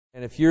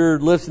And if you're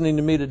listening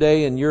to me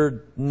today and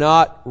you're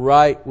not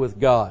right with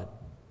God,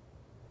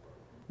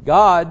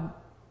 God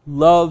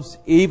loves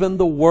even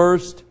the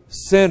worst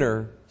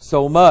sinner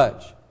so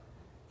much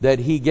that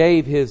He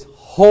gave His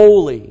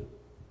holy,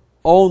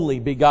 only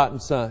begotten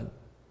Son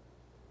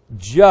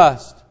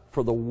just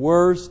for the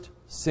worst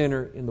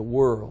sinner in the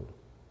world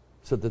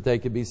so that they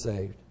could be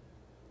saved.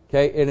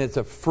 Okay? And it's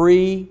a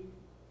free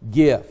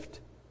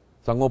gift.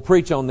 So I'm going to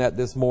preach on that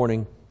this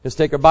morning. Let's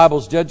take our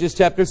Bibles, Judges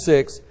chapter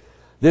 6.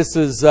 This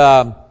is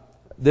kind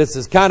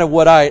of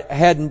what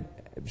I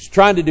was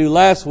trying to do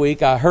last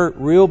week. I hurt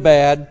real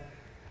bad,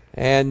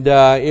 and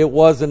it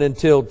wasn't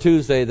until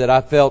Tuesday that I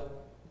felt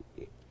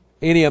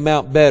any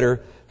amount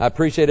better. I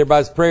appreciate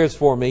everybody's prayers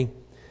for me.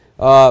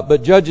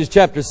 But Judges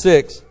chapter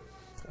 6,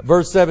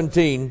 verse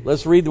 17.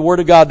 Let's read the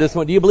Word of God this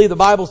one. Do you believe the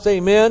Bible? Say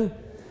amen.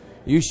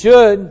 You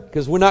should,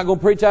 because we're not going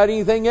to preach out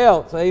anything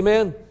else.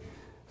 Amen.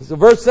 So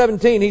verse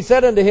 17, he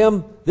said unto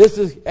him,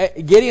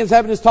 Gideon's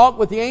having his talk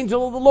with the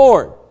angel of the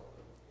Lord.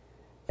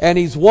 And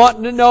he's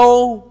wanting to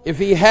know if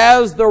he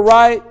has the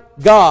right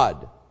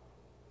God.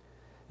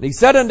 And he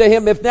said unto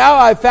him, If now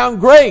I have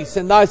found grace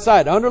in thy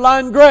sight.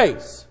 Underline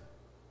grace.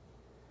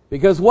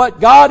 Because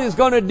what God is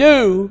going to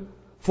do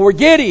for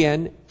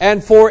Gideon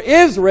and for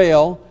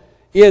Israel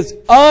is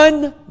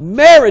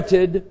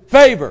unmerited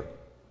favor.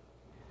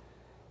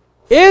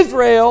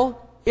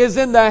 Israel is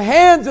in the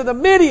hands of the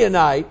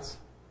Midianites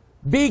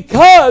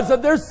because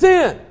of their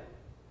sin.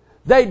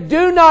 They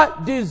do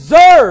not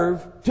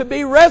deserve to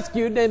be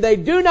rescued, and they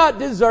do not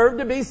deserve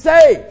to be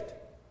saved.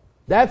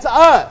 That's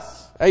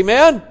us.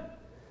 Amen?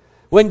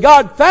 When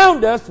God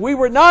found us, we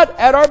were not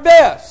at our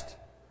best.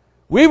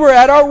 We were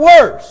at our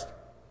worst.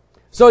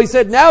 So he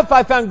said, Now if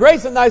I found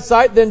grace in thy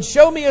sight, then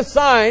show me a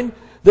sign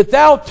that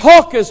thou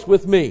talkest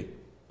with me.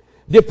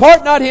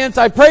 Depart not hence,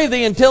 I pray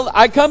thee, until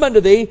I come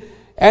unto thee,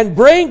 and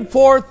bring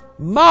forth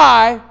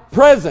my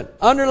present.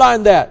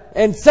 Underline that.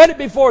 And set it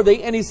before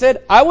thee. And he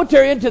said, I will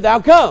tarry until thou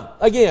come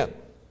again.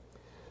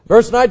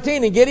 Verse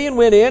 19, And Gideon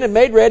went in and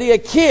made ready a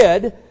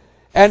kid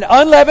and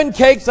unleavened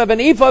cakes of an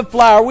ephah of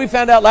flour. We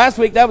found out last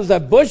week that was a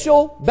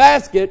bushel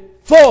basket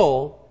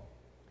full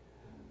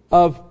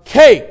of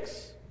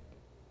cakes.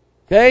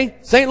 Okay?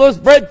 St. Louis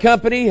Bread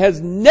Company has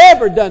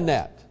never done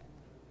that.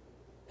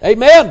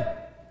 Amen?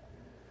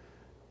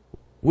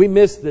 We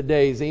miss the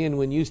days, Ian,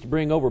 when you used to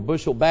bring over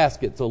bushel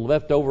baskets of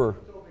leftover.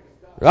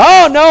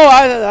 Oh, no,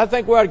 I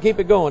think we ought to keep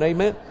it going.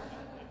 Amen?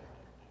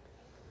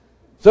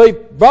 So he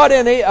brought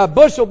in a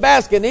bushel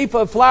basket, an ephah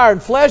of flour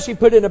and flesh. He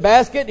put in a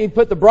basket, and he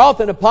put the broth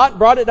in a pot and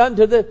brought it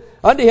unto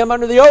him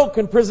under the oak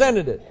and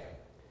presented it.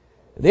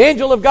 And the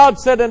angel of God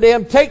said unto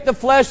him, Take the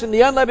flesh and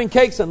the unleavened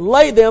cakes and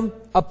lay them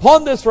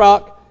upon this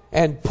rock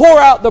and pour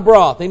out the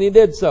broth. And he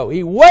did so.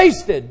 He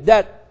wasted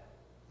that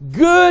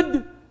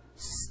good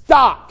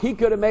stock. He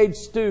could have made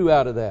stew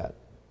out of that.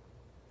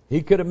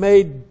 He could have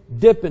made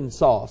dipping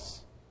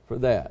sauce for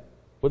that.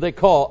 What they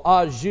call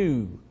au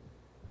jus.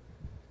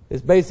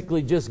 It's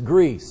basically just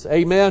grease.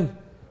 Amen?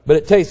 But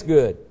it tastes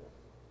good.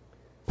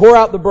 Pour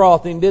out the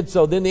broth, and he did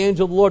so. Then the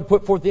angel of the Lord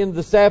put forth the end of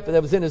the staff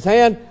that was in his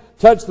hand,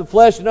 touched the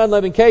flesh and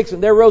unleavened cakes,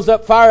 and there rose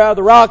up fire out of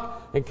the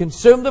rock, and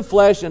consumed the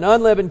flesh and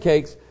unleavened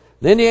cakes.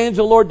 Then the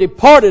angel of the Lord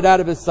departed out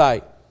of his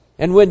sight.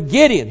 And when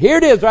Gideon, here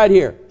it is right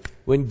here,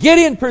 when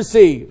Gideon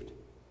perceived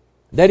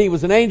that he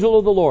was an angel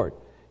of the Lord,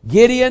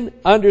 Gideon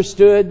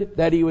understood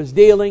that he was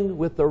dealing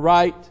with the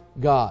right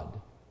God.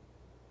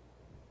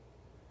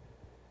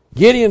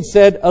 Gideon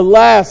said,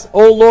 Alas,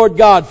 O Lord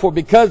God, for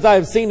because I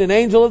have seen an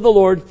angel of the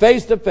Lord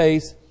face to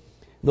face.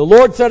 The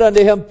Lord said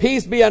unto him,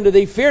 Peace be unto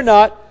thee, fear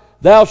not,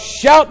 thou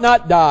shalt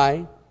not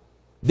die.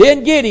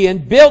 Then Gideon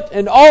built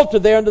an altar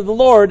there unto the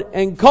Lord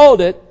and called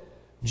it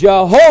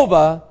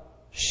Jehovah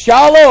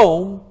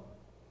Shalom.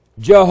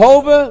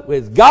 Jehovah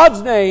is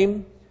God's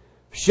name.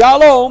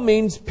 Shalom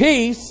means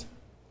peace.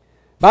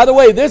 By the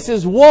way, this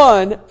is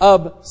one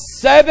of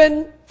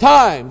 7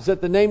 times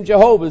that the name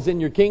Jehovah is in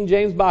your King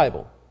James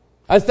Bible.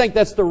 I think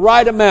that's the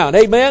right amount.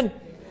 Amen?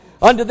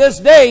 Unto this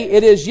day,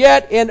 it is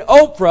yet in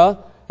Ophrah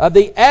of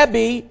the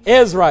Abi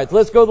Ezrites.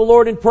 Let's go to the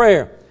Lord in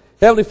prayer.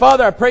 Heavenly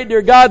Father, I pray,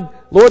 dear God,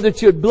 Lord,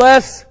 that you would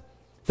bless.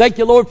 Thank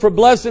you, Lord, for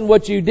blessing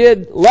what you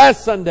did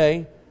last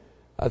Sunday.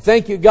 I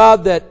thank you,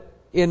 God, that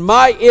in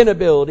my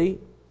inability,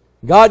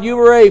 God, you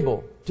were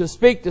able to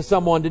speak to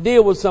someone, to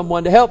deal with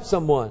someone, to help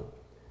someone.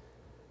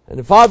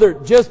 And Father,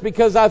 just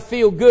because I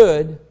feel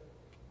good,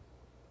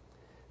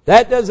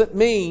 that doesn't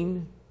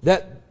mean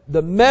that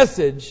the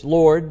message,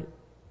 Lord,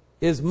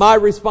 is my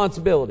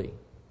responsibility,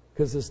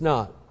 because it's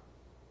not.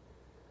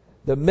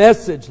 The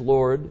message,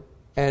 Lord,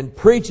 and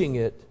preaching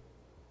it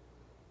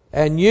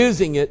and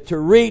using it to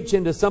reach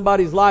into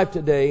somebody's life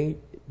today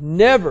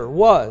never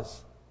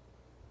was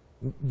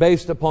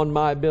based upon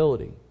my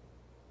ability.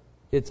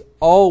 It's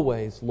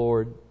always,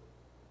 Lord,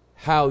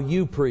 how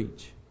you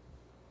preach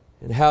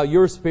and how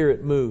your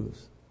Spirit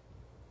moves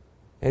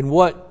and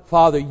what,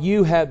 Father,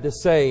 you have to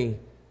say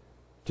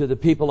to the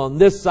people on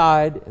this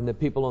side and the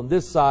people on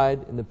this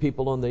side and the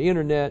people on the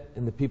internet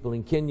and the people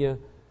in Kenya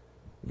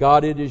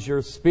God, it is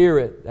your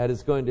Spirit that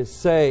is going to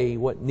say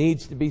what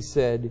needs to be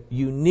said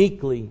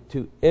uniquely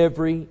to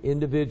every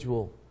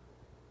individual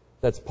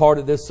that's part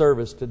of this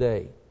service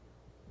today.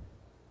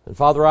 And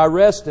Father, I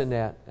rest in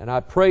that, and I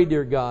pray,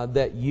 dear God,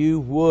 that you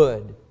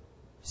would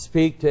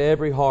speak to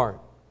every heart.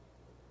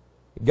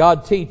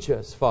 God, teach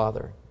us,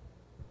 Father,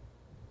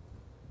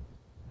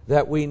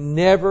 that we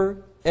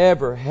never,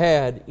 ever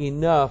had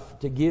enough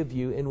to give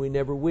you, and we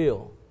never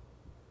will.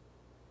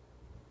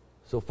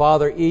 So,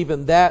 Father,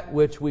 even that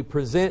which we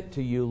present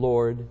to you,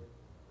 Lord,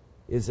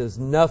 is as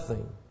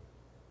nothing.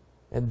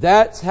 And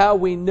that's how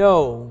we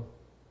know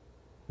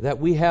that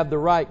we have the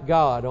right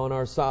God on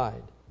our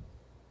side.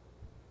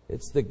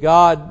 It's the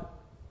God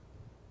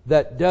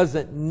that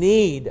doesn't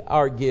need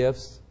our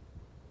gifts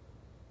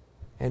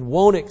and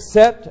won't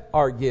accept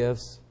our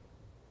gifts,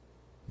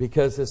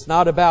 because it's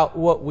not about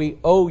what we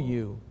owe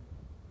you.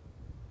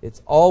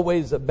 It's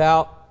always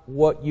about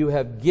what you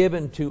have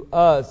given to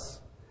us.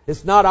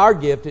 It's not our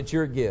gift, it's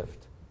your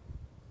gift.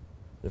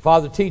 And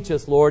Father, teach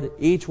us, Lord,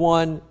 each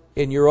one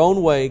in your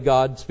own way,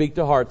 God. Speak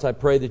to hearts. I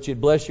pray that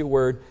you'd bless your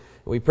word.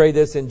 And we pray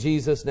this in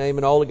Jesus' name,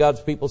 and all of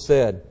God's people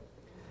said,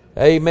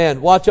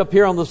 amen. Watch up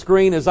here on the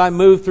screen as I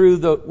move through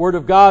the Word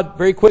of God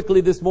very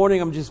quickly this morning.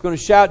 I'm just going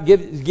to shout,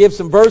 give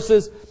some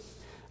verses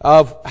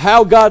of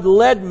how God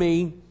led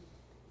me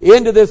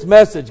into this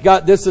message.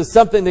 God, this is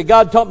something that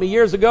God taught me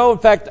years ago. In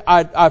fact,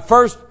 I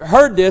first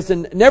heard this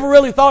and never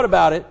really thought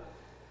about it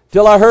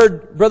till I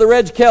heard Brother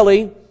Reg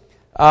Kelly,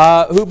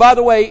 who, by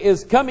the way,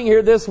 is coming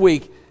here this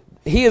week.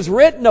 He has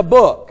written a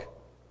book.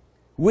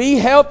 We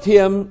helped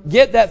him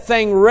get that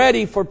thing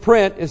ready for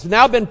print. It's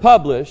now been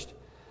published.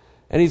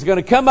 And he's going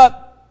to come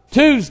up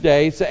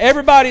Tuesday. So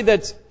everybody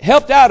that's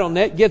helped out on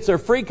that gets their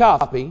free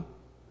copy.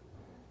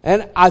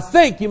 And I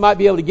think you might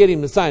be able to get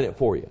him to sign it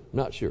for you. I'm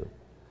not sure.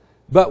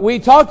 But we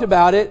talked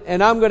about it,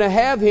 and I'm going to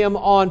have him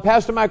on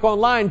Pastor Mike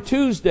Online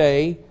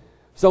Tuesday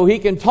so he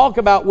can talk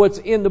about what's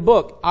in the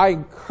book. I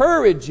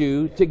encourage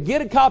you to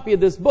get a copy of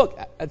this book.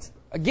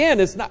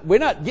 We're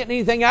not getting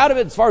anything out of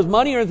it as far as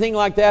money or anything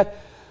like that.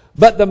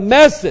 But the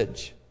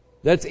message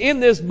that's in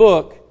this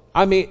book,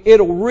 I mean,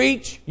 it'll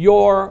reach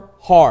your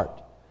heart.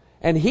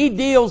 And he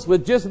deals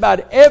with just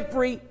about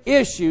every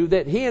issue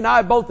that he and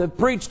I both have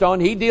preached on.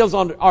 He deals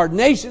on our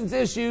nation's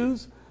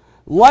issues,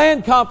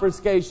 land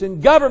confiscation,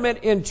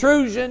 government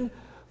intrusion,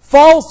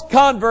 false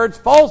converts,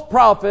 false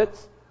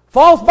prophets,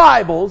 false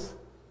Bibles.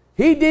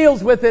 He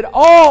deals with it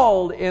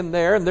all in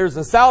there. And there's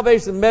a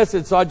salvation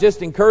message. So I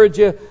just encourage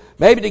you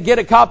maybe to get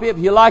a copy if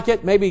you like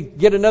it. Maybe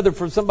get another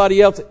for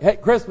somebody else. Hey,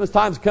 Christmas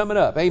time's coming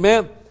up.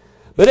 Amen.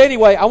 But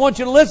anyway, I want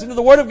you to listen to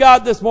the Word of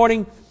God this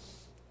morning.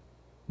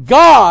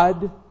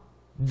 God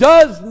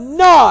does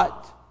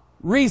not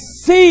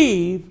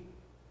receive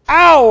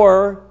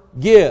our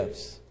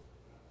gifts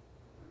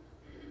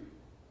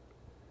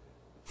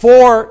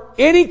for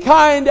any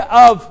kind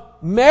of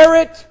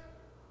merit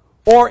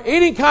or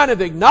any kind of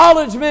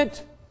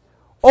acknowledgement,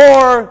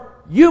 or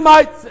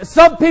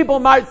some people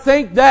might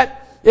think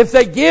that if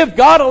they give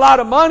God a lot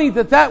of money,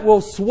 that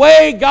will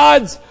sway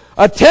God's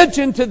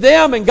attention to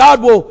them and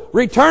God will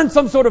return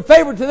some sort of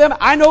favor to them.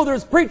 I know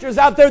there's preachers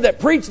out there that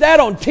preach that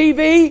on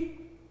TV.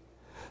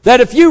 That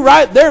if you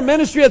write their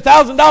ministry a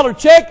 $1,000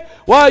 check,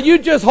 well, you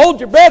just hold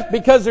your breath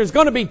because there's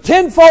going to be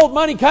tenfold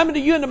money coming to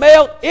you in the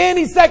mail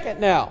any second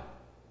now.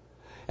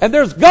 And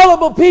there's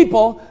gullible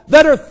people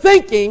that are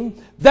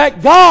thinking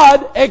that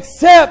God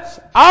accepts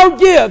our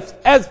gifts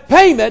as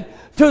payment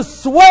to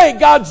sway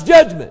God's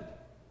judgment.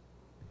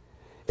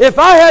 If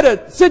I had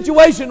a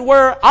situation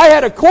where I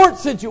had a court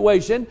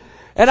situation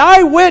and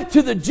I went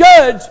to the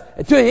judge,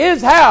 to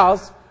his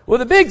house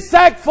with a big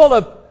sack full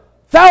of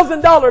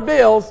 $1,000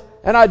 bills,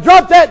 and I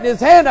dropped that in his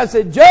hand. I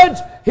said, Judge,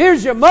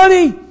 here's your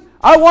money.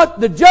 I want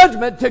the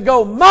judgment to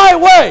go my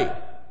way.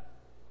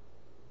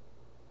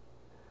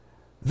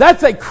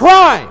 That's a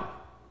crime.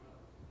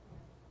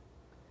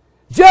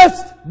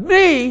 Just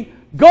me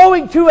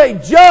going to a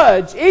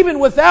judge, even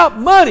without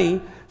money,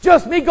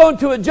 just me going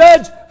to a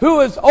judge who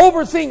is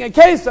overseeing a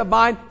case of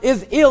mine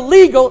is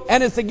illegal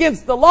and it's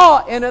against the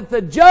law. And if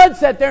the judge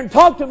sat there and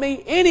talked to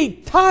me any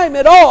time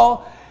at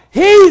all,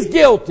 he's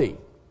guilty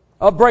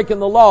of breaking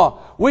the law.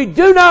 We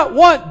do not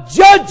want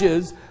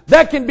judges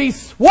that can be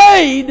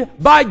swayed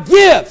by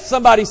gifts.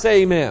 Somebody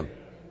say amen.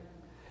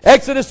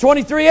 Exodus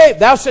 23:8,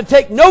 thou shalt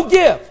take no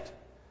gift,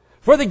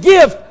 for the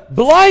gift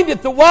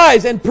blindeth the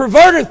wise and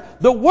perverteth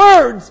the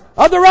words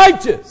of the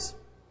righteous.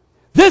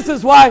 This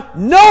is why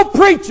no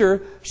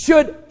preacher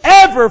should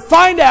ever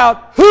find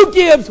out who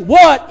gives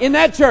what in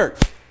that church.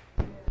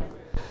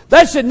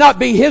 That should not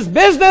be his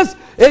business.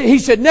 He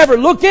should never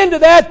look into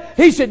that.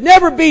 He should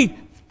never be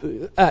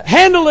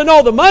handling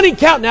all the money,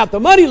 counting out the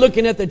money,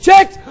 looking at the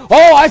checks.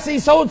 Oh, I see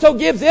so-and-so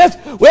gives this.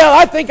 Well,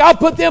 I think I'll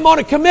put them on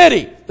a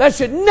committee. That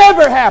should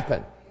never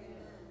happen.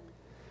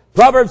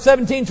 Proverbs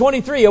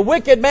 17:23, a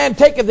wicked man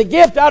taketh the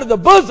gift out of the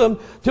bosom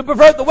to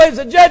pervert the ways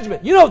of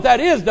judgment. You know what that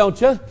is, don't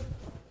you?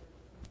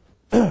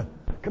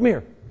 Come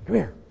here. Come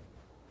here.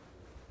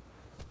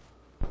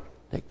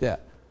 Take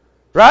that.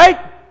 Right?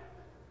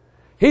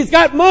 He's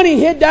got money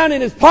hid down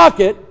in his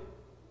pocket,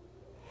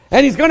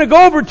 and he's going to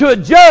go over to a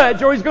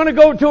judge, or he's going to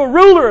go to a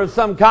ruler of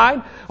some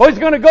kind, or he's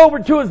going to go over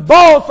to his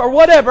boss or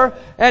whatever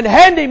and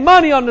hand him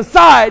money on the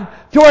side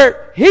to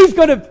where he's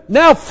going to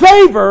now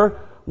favor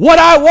what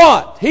I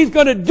want. He's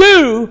going to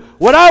do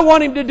what I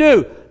want him to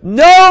do.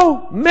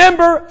 No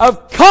member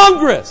of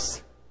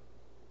Congress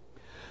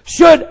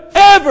should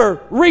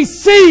ever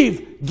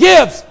receive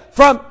gifts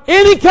from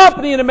any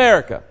company in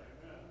America.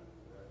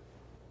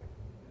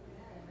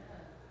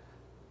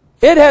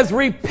 It has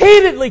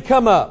repeatedly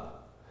come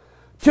up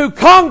to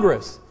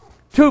Congress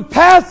to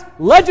pass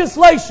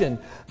legislation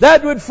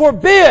that would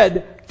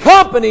forbid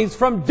companies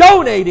from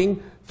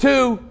donating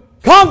to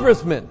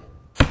congressmen.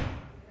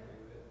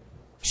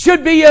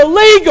 Should be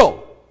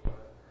illegal.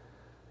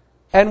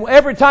 And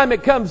every time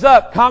it comes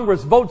up,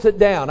 Congress votes it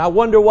down. I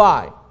wonder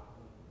why.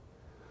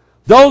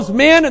 Those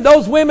men and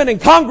those women in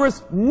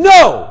Congress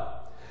know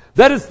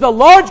that it's the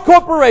large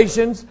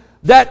corporations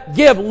that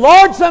give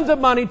large sums of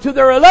money to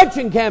their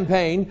election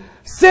campaign,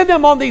 send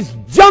them on these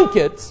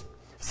junkets,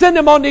 send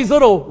them on these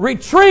little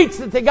retreats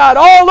that they got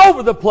all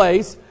over the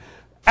place,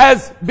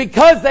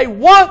 because they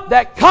want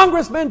that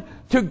congressman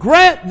to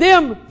grant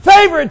them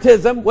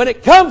favoritism when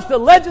it comes to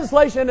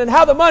legislation and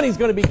how the money's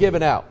going to be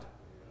given out.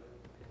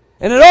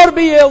 And it ought to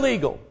be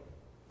illegal.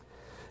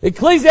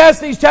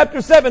 Ecclesiastes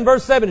chapter 7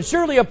 verse 7,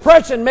 surely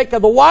oppression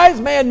maketh the wise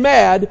man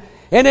mad,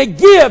 and a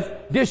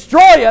gift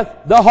destroyeth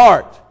the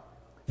heart.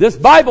 This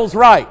Bible's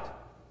right.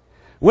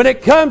 When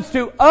it comes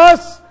to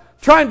us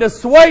trying to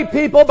sway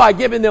people by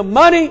giving them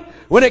money,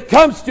 when it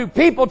comes to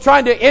people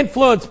trying to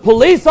influence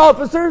police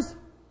officers,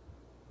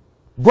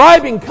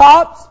 bribing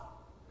cops,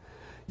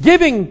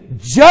 giving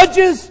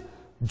judges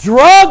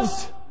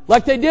drugs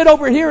like they did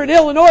over here in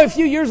Illinois a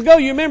few years ago.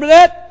 You remember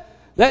that?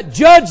 That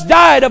judge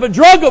died of a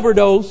drug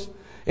overdose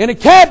in a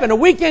cabin, a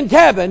weekend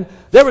cabin.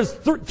 There was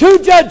two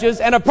judges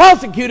and a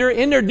prosecutor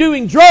in there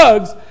doing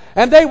drugs,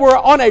 and they were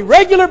on a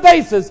regular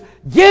basis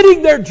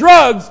getting their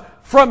drugs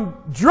from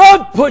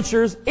drug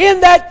pushers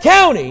in that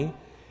county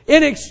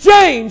in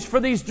exchange for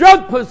these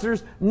drug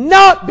pushers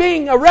not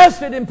being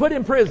arrested and put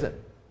in prison.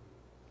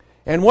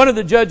 And one of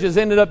the judges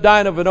ended up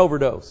dying of an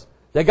overdose.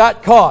 They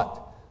got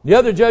caught. The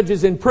other judge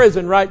is in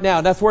prison right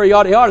now. That's where he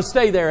ought to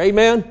stay there.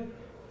 Amen?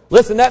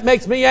 Listen, that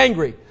makes me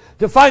angry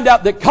to find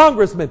out that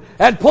congressmen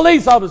and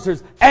police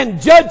officers and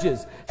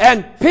judges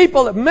and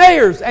people,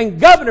 mayors and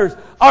governors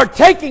are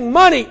taking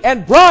money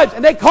and bribes,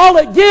 and they call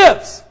it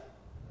gifts.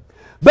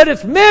 But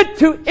it's meant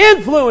to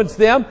influence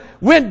them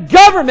when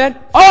government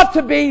ought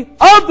to be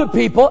of the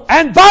people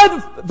and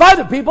by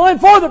the people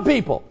and for the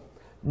people,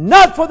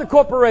 not for the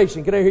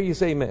corporation. Can I hear you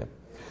say amen?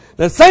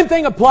 The same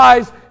thing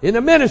applies in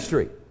the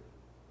ministry.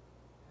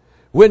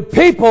 When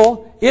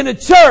people in a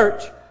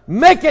church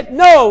make it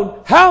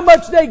known how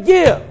much they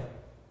give.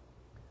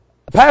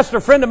 A pastor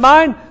friend of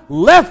mine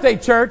left a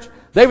church.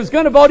 They was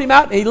going to vote him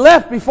out, and he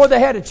left before they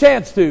had a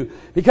chance to,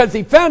 because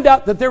he found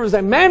out that there was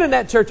a man in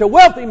that church, a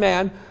wealthy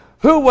man,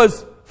 who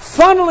was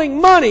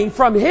funneling money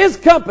from his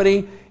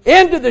company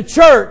into the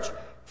church,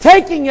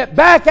 taking it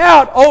back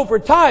out over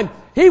time.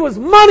 He was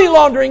money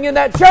laundering in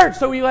that church,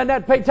 so he didn't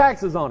have to pay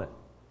taxes on it.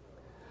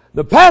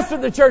 The pastor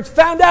of the church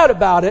found out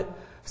about it,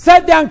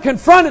 sat down,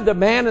 confronted the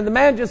man, and the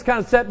man just kind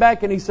of sat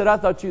back and he said, I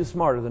thought you were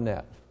smarter than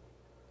that.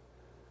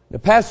 The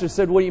pastor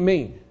said, what do you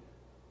mean?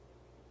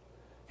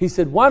 He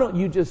said, why don't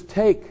you just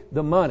take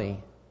the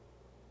money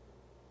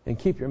and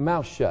keep your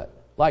mouth shut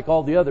like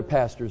all the other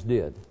pastors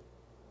did?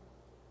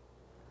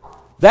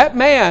 That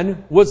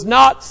man was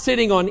not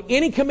sitting on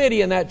any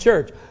committee in that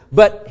church,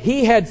 but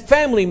he had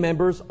family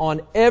members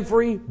on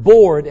every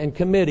board and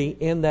committee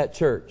in that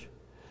church.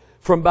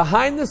 From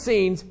behind the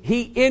scenes,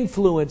 he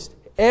influenced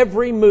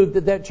every move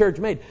that that church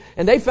made.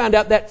 And they found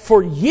out that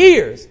for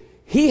years,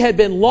 he had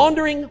been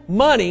laundering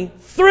money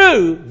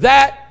through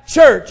that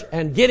church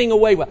and getting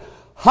away with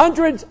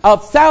hundreds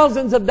of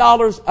thousands of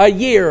dollars a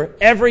year.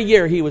 Every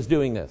year he was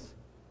doing this.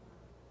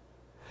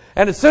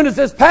 And as soon as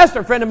this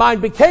pastor friend of mine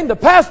became the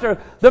pastor,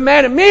 the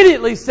man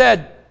immediately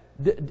said,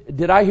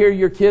 did I hear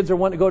your kids are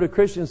wanting to go to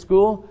Christian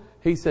school?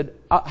 He said,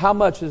 how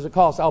much does it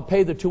cost? I'll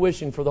pay the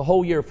tuition for the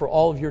whole year for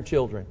all of your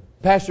children.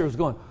 The pastor was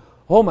going,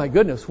 oh my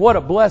goodness, what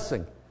a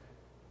blessing.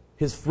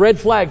 His red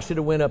flag should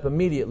have went up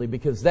immediately,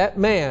 because that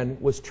man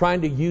was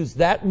trying to use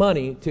that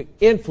money to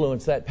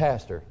influence that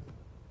pastor.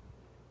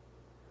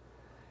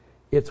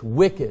 It's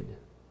wicked.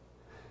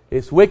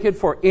 It's wicked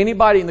for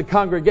anybody in the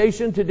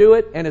congregation to do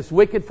it, and it's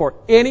wicked for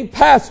any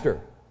pastor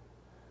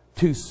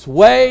to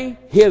sway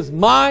his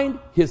mind,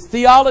 his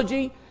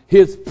theology,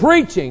 his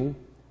preaching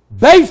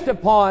based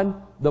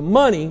upon the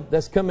money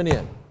that's coming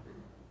in.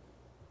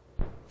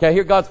 Okay, I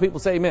hear God's people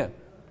say amen.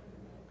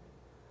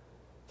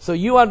 So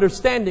you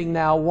understanding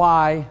now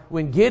why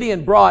when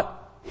Gideon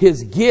brought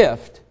his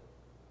gift,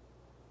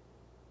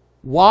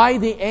 why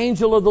the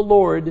angel of the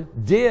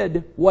Lord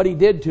did what he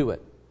did to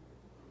it.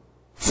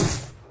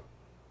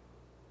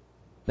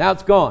 Now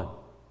it's gone.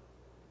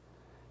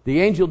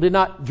 The angel did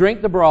not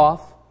drink the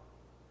broth.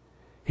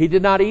 He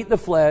did not eat the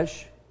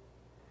flesh.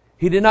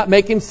 He did not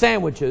make him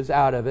sandwiches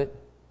out of it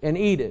and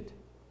eat it.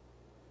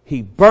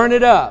 He burned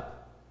it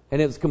up,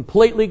 and it was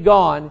completely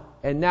gone,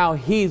 and now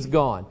he's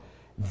gone.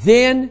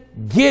 Then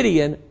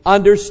Gideon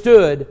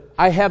understood,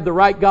 I have the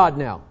right God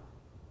now.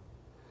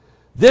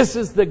 This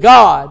is the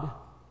God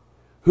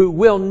who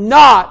will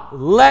not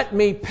let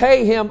me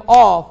pay him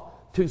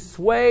off to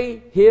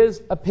sway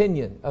his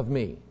opinion of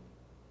me.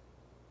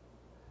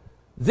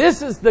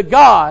 This is the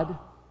God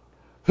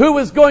who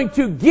is going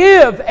to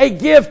give a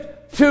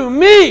gift to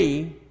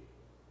me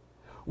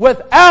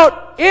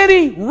without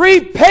any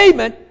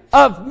repayment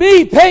of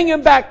me paying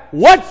him back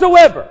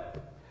whatsoever.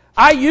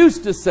 I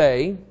used to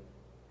say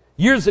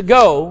years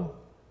ago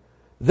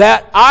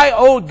that I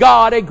owed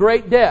God a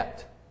great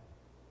debt.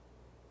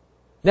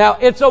 Now,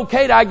 it's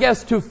okay, I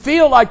guess, to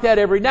feel like that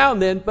every now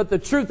and then, but the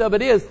truth of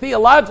it is,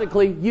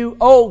 theologically, you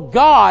owe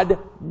God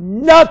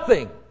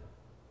nothing.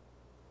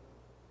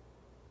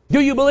 Do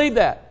you believe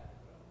that?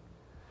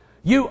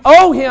 You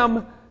owe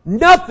him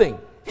nothing.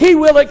 He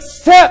will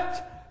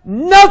accept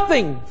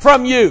nothing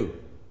from you.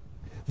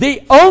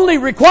 The only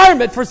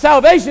requirement for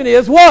salvation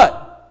is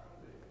what?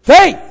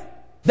 Faith.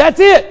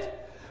 That's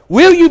it.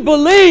 Will you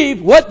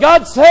believe what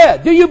God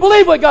said? Do you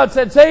believe what God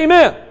said? Say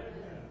amen.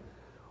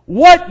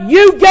 What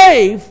you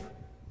gave,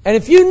 and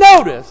if you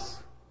notice,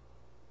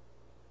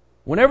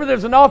 whenever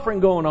there's an offering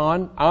going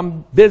on,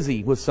 I'm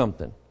busy with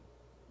something.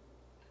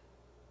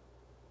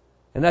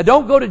 And I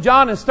don't go to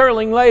John and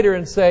Sterling later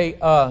and say,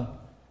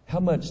 how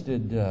much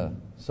did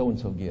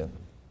so-and-so give?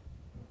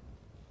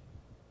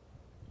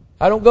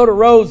 I don't go to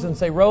Rose and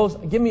say, Rose,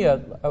 give me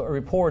a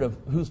report of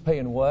who's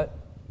paying what.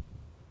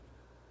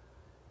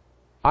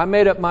 I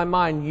made up my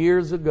mind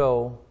years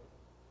ago,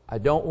 I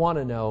don't want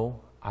to know,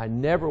 I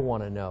never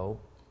want to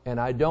know, and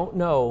I don't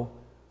know,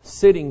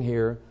 sitting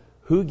here,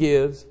 who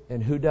gives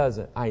and who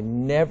doesn't. I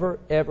never,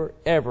 ever,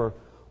 ever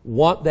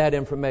want that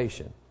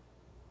information.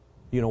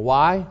 You know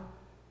why?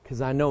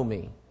 Because I know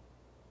me.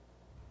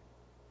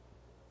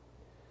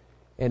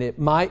 And it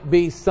might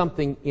be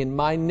something in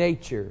my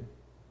nature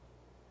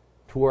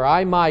to where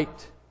I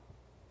might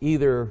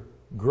either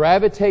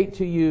gravitate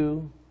to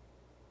you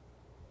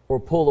or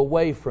pull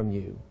away from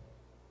you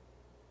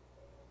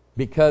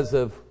because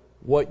of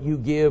what you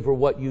give or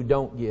what you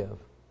don't give.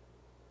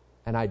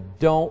 And I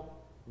don't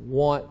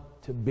want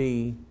to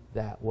be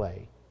that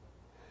way.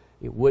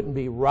 It wouldn't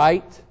be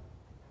right, it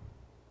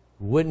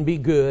wouldn't be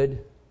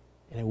good,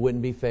 and it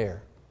wouldn't be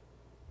fair.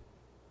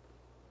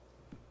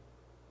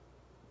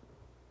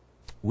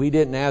 We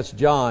didn't ask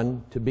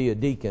John to be a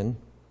deacon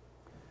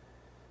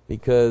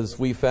because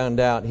we found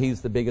out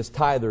he's the biggest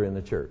tither in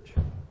the church.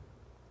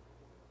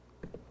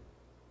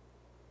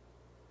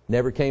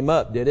 Never came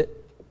up, did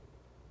it?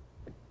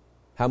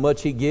 How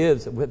much he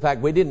gives. In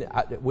fact, we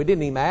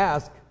didn't even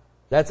ask.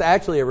 That's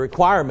actually a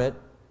requirement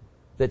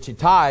that you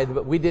tithe,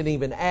 but we didn't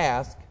even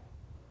ask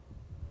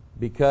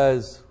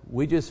because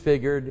we just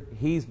figured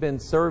he's been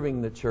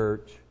serving the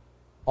church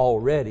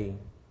already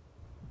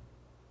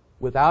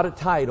without a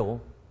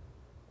title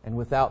and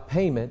without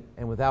payment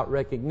and without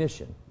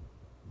recognition.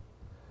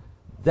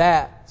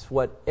 That's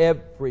what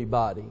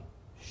everybody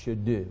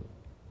should do,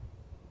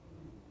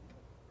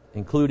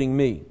 including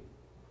me.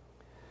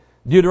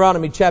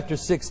 Deuteronomy chapter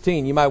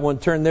 16. You might want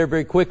to turn there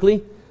very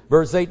quickly.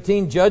 Verse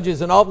 18,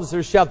 Judges and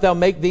officers shalt thou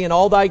make thee in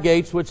all thy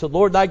gates, which the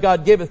Lord thy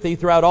God giveth thee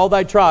throughout all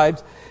thy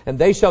tribes, and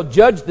they shall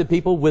judge the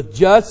people with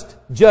just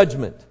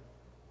judgment.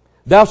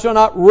 Thou shalt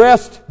not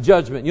wrest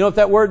judgment. You know what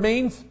that word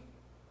means?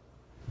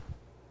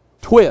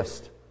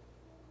 Twist.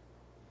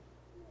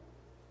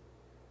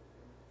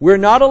 We're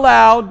not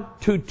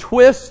allowed to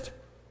twist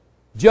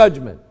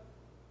judgment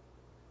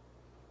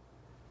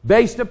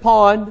based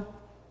upon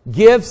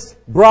gifts,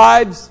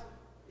 bribes,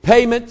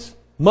 payments,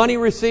 money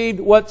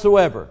received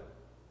whatsoever.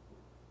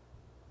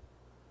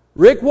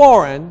 Rick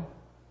Warren,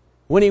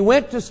 when he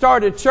went to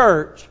start a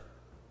church,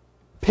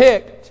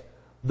 picked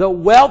the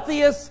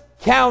wealthiest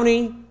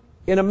county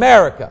in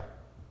America.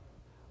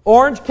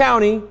 Orange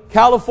County,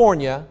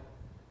 California,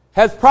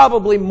 has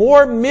probably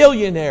more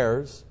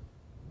millionaires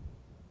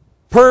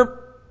per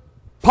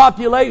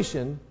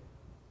population.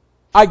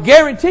 I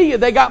guarantee you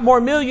they got more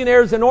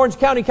millionaires in Orange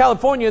County,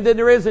 California than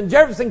there is in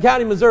Jefferson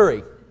County,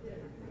 Missouri.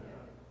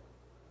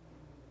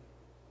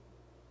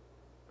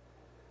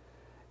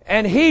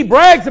 And he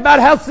brags about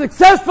how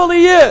successful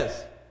he is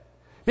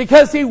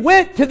because he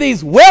went to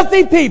these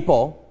wealthy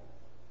people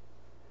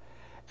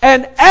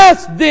and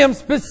asked them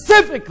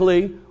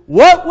specifically,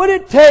 what would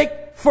it take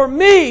for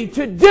me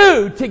to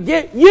do to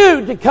get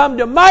you to come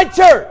to my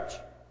church?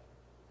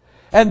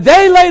 And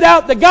they laid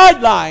out the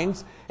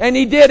guidelines, and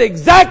he did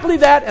exactly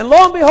that, and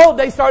lo and behold,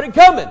 they started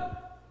coming.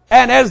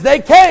 And as they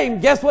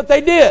came, guess what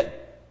they did?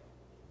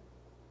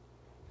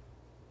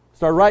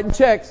 Started writing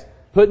checks,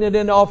 putting it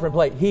in the offering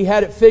plate. He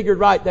had it figured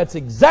right. That's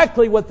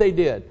exactly what they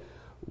did.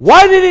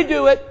 Why did he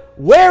do it?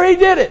 Where he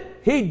did it?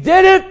 He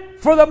did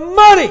it for the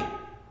money.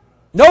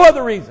 No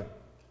other reason.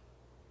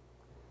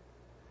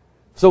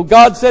 So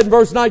God said in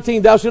verse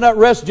 19, Thou shalt not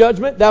wrest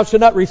judgment, thou shalt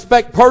not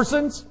respect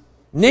persons,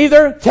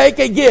 neither take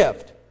a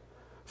gift.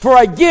 For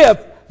a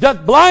gift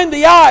doth blind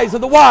the eyes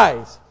of the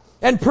wise,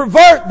 and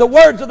pervert the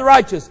words of the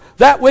righteous.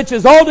 That which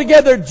is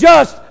altogether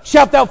just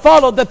shalt thou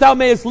follow, that thou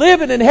mayest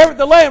live and inherit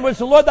the land which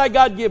the Lord thy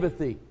God giveth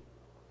thee.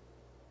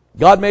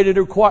 God made it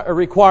a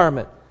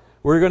requirement.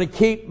 We're going to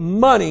keep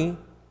money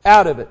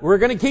out of it. We're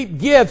going to keep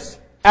gifts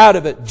out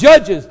of it.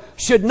 Judges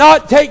should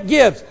not take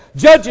gifts.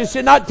 Judges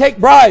should not take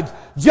bribes.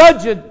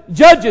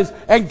 Judges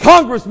and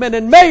congressmen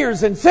and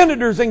mayors and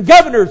senators and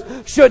governors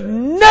should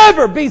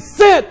never be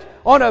sent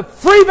on a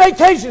free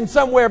vacation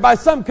somewhere by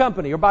some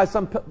company or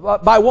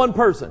by one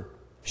person.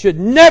 Should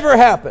never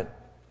happen.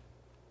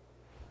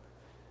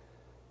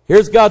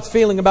 Here's God's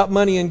feeling about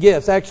money and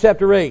gifts. Acts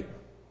chapter 8.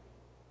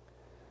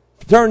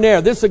 Turn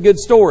there. This is a good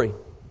story.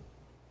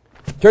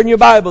 Turn your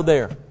Bible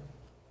there.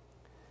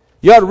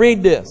 You ought to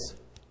read this.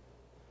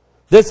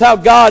 This is how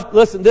God,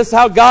 listen, this is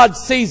how God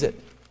sees it.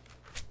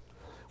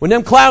 When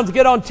them clowns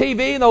get on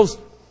TV, those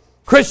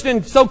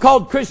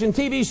so-called Christian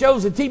TV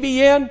shows, the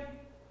TBN,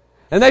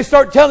 and they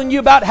start telling you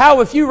about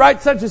how if you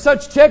write such and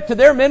such check to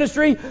their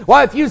ministry,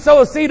 why if you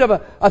sow a seed of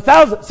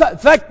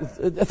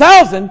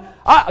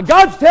 $1,000,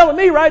 God's telling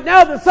me right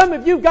now that some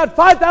of you have got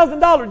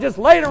 $5,000 just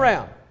laying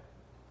around.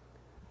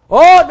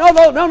 Oh,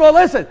 no,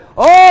 listen.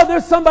 Oh,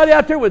 there's somebody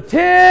out there with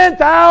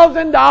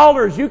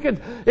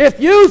 $10,000. If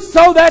you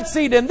sow that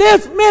seed in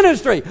this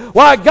ministry,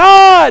 why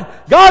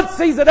God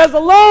sees it as a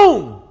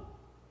loan.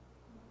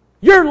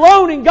 You're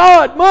loaning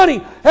God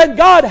money, and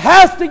God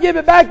has to give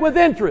it back with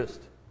interest.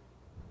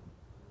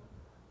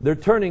 They're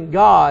turning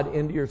God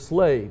into your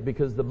slave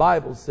because the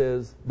Bible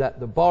says that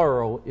the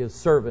borrower is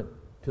servant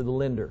to the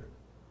lender.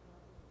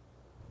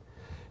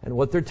 And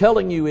what they're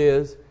telling you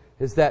is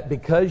that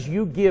because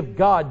you give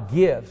God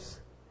gifts,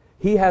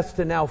 He has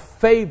to now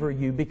favor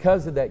you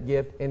because of that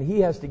gift, and He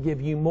has to give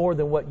you more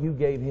than what you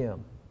gave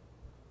Him.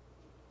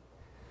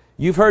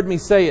 You've heard me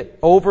say it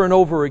over and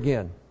over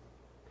again.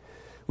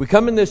 We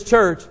come in this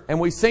church and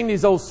we sing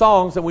these old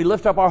songs and we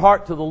lift up our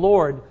heart to the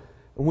Lord,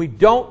 and we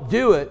don't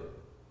do it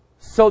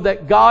so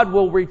that God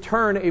will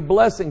return a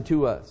blessing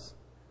to us.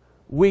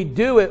 We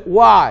do it,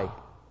 why?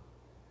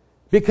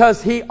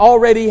 Because He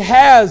already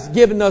has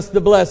given us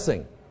the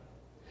blessing.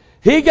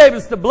 He gave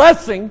us the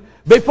blessing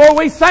before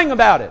we sang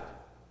about it.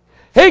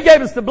 He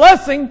gave us the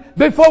blessing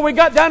before we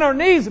got down on our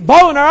knees,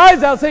 bawling our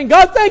eyes out, saying,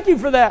 God, thank you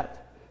for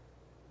that.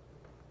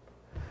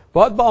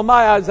 Well, I bawled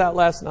my eyes out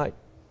last night.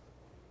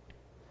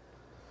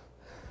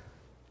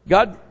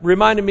 God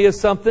reminded me of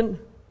something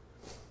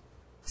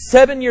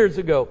 7 years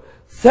ago.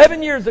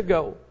 7 years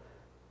ago.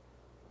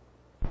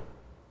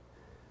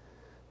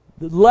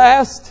 The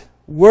last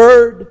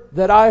word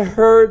that I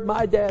heard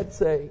my dad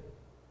say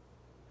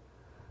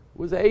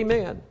was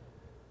amen.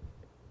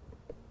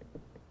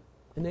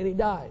 And then he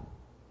died.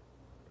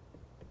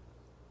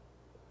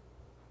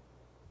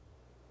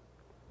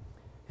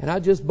 And I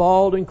just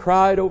bawled and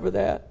cried over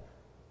that.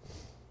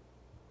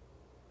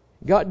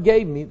 God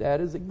gave me that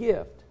as a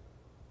gift.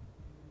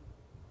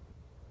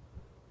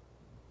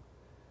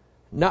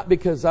 Not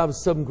because I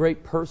was some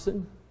great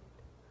person.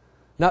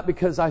 Not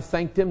because I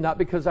thanked Him. Not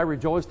because I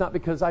rejoiced. Not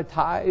because I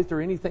tithed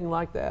or anything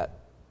like that.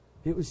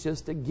 It was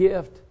just a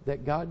gift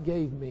that God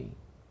gave me.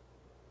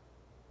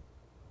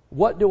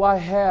 What do I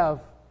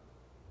have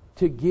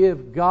to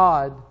give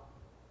God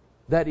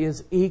that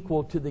is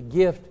equal to the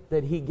gift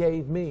that He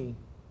gave me?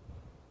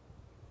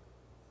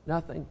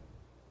 Nothing.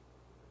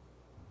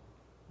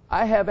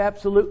 I have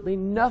absolutely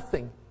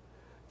nothing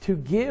to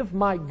give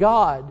my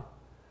God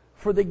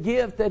for the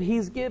gift that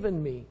He's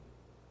given me.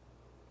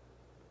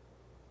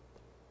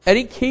 And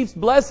He keeps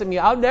blessing me.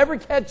 I'll never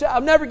catch up.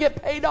 I'll never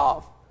get paid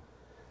off.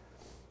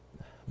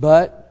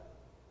 But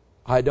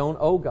I don't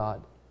owe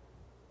God.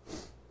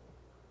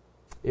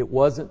 It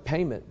wasn't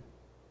payment.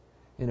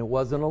 And it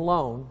wasn't a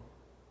loan.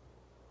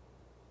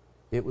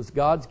 It was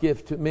God's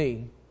gift to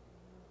me,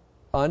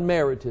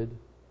 unmerited.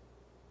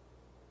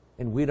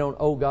 And we don't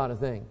owe God a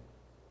thing.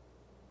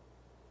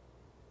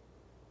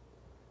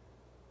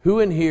 Who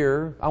in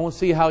here, I want to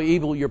see how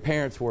evil your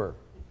parents were.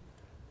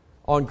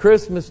 On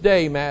Christmas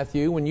Day,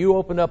 Matthew, when you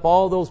opened up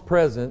all those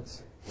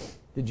presents,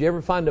 did you ever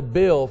find a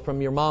bill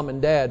from your mom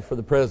and dad for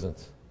the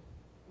presents?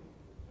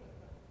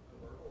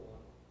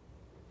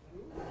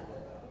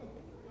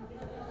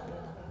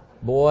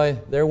 Boy,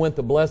 there went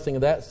the blessing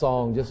of that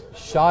song. Just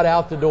shot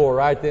out the door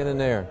right then and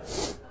there.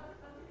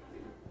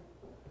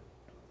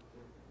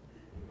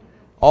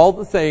 All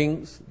the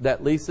things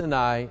that Lisa and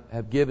I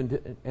have given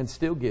to, and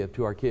still give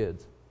to our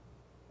kids.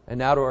 And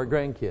now to our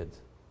grandkids.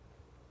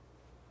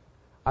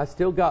 I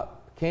still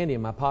got candy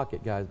in my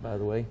pocket, guys, by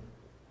the way.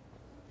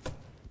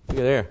 Look at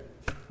there.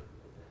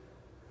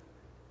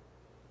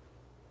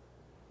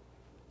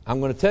 I'm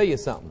going to tell you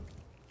something.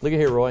 Look at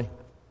here, Roy.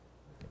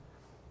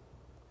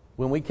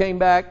 When we came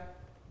back,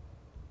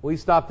 we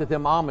stopped at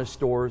them Amish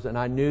stores, and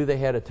I knew they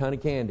had a ton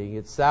of candy.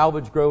 It's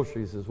salvage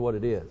groceries is what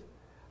it is.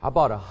 I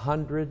bought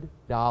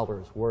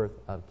 $100 worth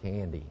of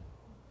candy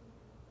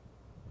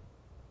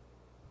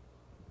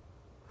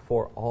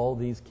for all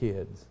these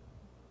kids.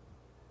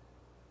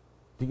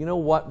 Do you know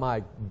what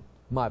my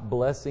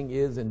blessing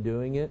is in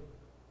doing it?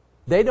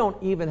 They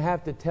don't even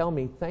have to tell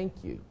me thank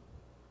you.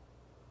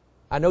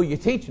 I know you're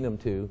teaching them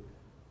to,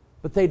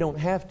 but they don't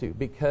have to,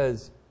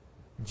 because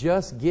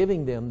just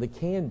giving them the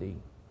candy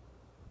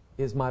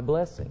is my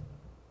blessing.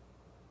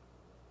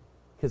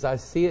 Because I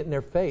see it in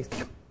their face.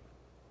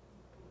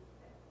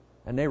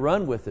 And they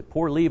run with it.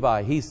 Poor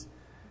Levi, he's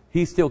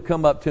still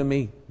come up to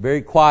me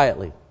very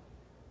quietly.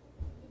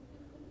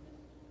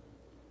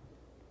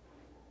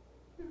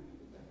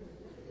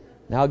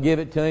 And I'll give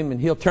it to him and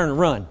he'll turn and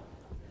run.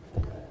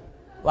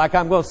 Like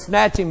I'm going to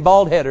snatch him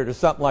bald-headed or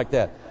something like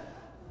that.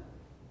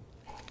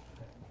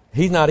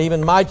 He's not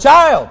even my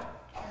child.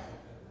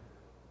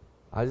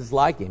 I just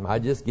like him. I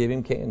just give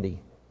him candy.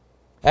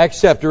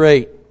 Acts chapter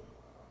 8,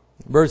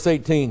 verse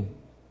 18.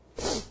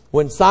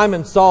 When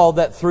Simon saw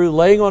that through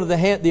laying on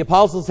the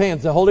apostles'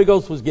 hands the Holy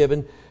Ghost was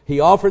given, he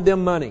offered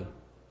them money,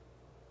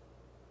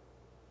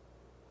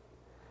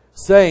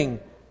 saying,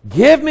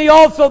 "Give me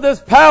also this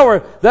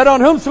power, that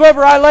on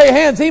whomsoever I lay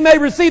hands, he may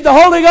receive the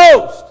Holy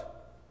Ghost."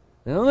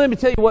 Now let me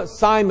tell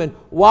you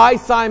why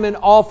Simon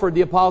offered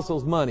the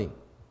apostles money.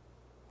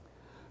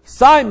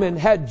 Simon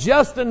had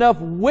just enough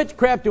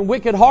witchcraft and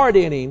wicked heart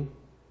in him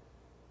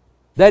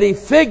that he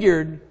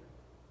figured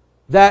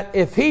that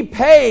if he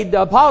paid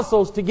the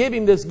apostles to give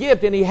him this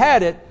gift, and he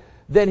had it,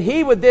 then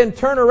he would then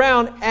turn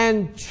around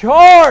and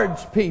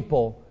charge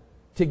people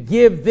to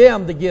give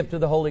them the gift of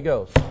the Holy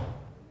Ghost.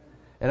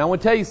 And I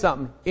want to tell you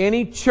something.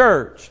 Any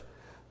church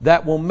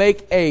that will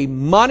make a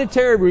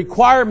monetary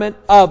requirement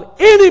of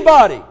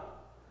anybody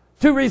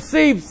to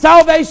receive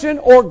salvation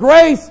or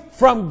grace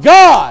from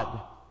God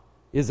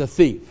is a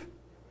thief.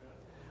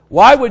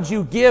 Why would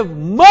you give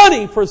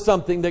money for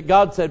something that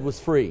God said was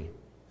free?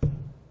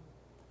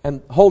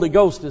 And Holy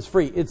Ghost is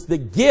free. It's the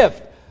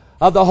gift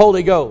of the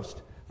Holy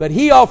Ghost. But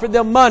he offered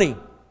them money.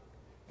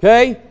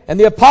 Okay? And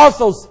the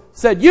apostles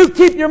said, "You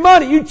keep your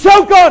money. You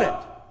choke on it.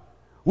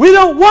 We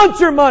don't want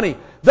your money.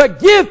 The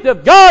gift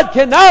of God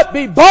cannot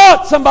be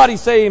bought." Somebody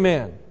say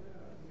amen.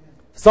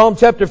 Psalm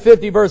chapter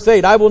 50 verse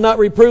 8. "I will not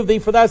reprove thee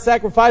for thy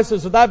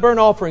sacrifices or thy burnt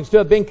offerings to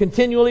have been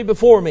continually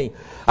before me.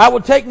 I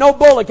will take no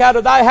bullock out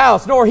of thy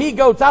house, nor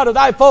he-goats out of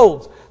thy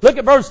folds." Look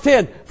at verse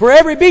 10. "For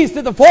every beast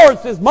of the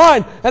forest is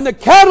mine, and the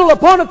cattle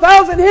upon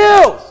 1,000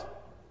 hills.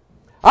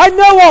 I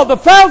know all the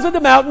fowls of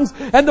the mountains,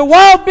 and the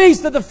wild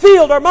beasts of the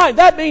field are mine."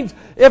 That means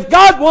if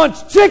God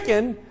wants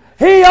chicken,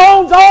 he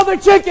owns all the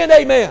chicken.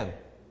 Amen.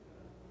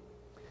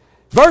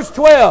 Verse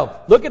 12.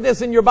 Look at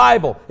this in your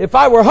Bible. "If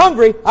I were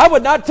hungry, I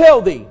would not tell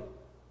thee."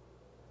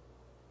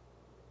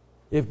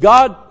 If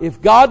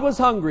God was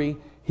hungry,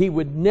 he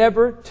would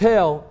never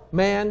tell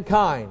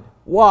mankind.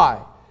 Why?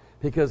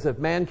 Because if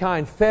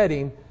mankind fed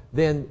him,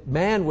 then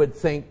man would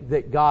think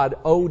that God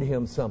owed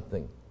him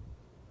something.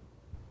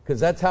 Because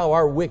that's how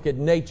our wicked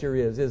nature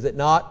is it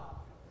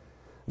not?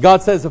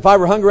 God says, "If I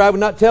were hungry, I would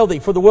not tell thee,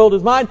 for the world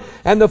is mine,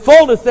 and the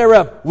fullness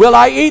thereof. Will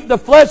I eat the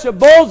flesh of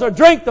bulls or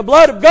drink the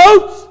blood of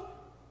goats?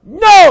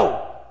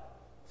 No!"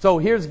 So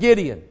here's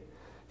Gideon.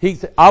 He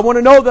said, "I want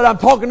to know that I'm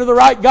talking to the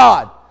right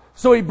God."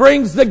 So he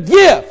brings the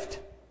gift.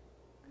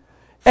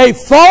 A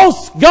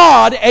false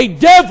god, a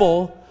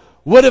devil,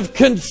 would have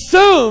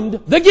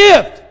consumed the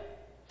gift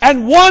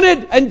and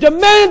wanted and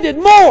demanded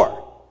more.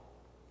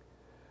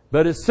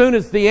 But as soon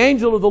as the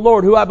angel of the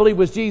Lord, who I believe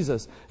was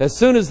Jesus, as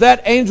soon as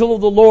that angel of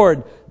the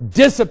Lord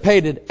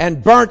dissipated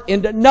and burnt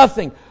into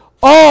nothing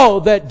all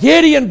that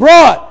Gideon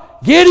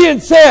brought, Gideon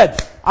said,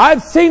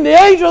 "I've seen the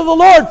angel of the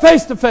Lord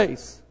face to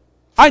face.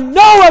 I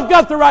know I've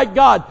got the right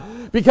God,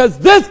 because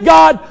this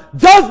God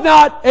does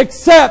not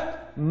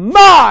accept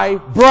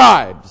my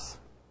bribes."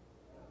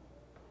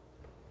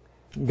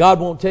 God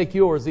won't take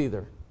yours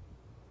either.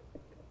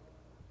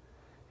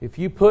 If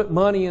you put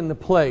money in the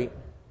plate,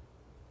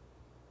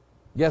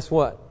 guess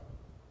what?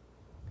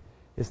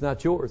 It's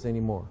not yours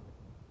anymore.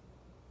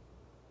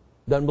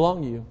 Doesn't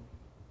belong to you.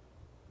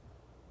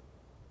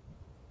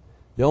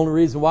 The only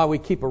reason why we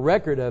keep a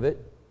record of it,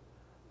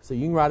 so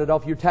you can write it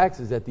off your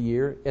taxes at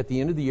the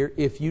end of the year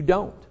if you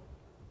don't.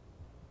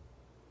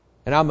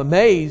 And I'm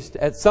amazed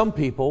at some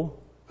people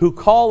who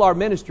call our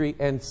ministry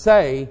and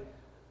say,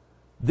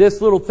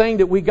 "This little thing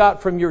that we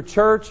got from your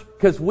church,"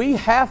 because we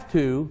have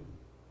to,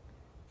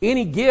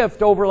 any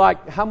gift over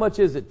like, how much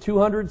is it?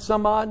 200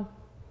 some odd?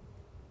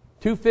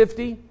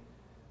 250?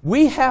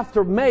 We have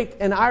to make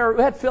we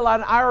have to fill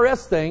out an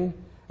IRS thing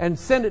and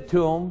send it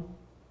to them.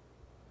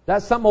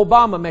 That's something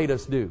Obama made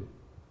us do.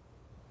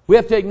 We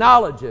have to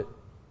acknowledge it.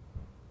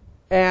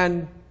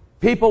 And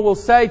people will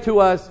say to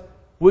us,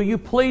 "Will you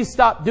please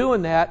stop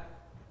doing that?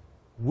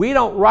 We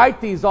don't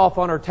write these off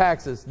on our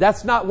taxes.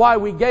 That's not why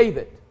we gave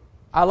it."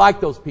 I like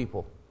those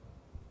people.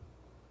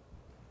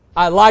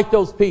 I like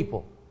those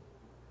people.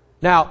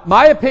 Now,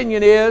 my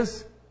opinion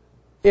is,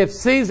 if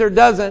Caesar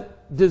doesn't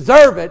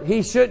deserve it,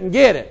 he shouldn't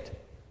get it.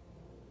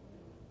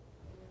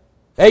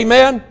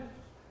 Amen?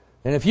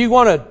 And if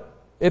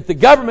the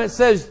government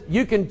says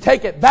you can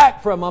take it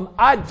back from them,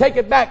 I'd take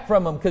it back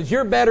from them, because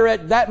you're better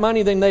at that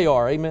money than they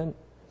are. Amen?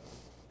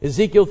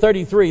 Ezekiel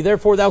 33,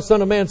 "Therefore, thou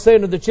son of man, say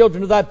unto the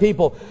children of thy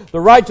people, the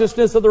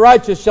righteousness of the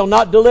righteous shall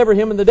not deliver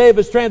him in the day of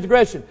his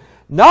transgression.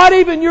 Not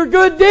even your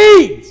good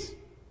deeds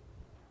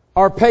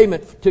our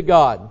payment to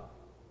God.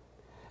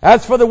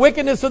 As for the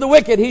wickedness of the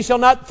wicked, he shall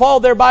not fall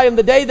thereby in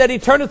the day that he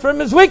turneth from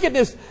his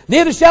wickedness.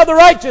 Neither shall the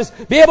righteous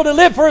be able to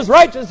live for his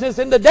righteousness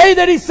in the day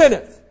that he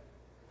sinneth.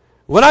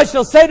 When I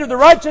shall say to the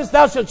righteous,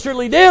 thou shalt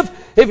surely live,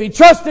 if he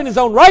trust in his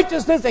own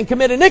righteousness and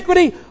commit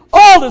iniquity,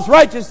 all his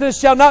righteousness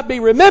shall not be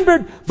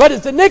remembered, but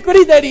his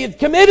iniquity that he hath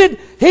committed,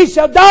 he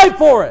shall die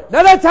for it.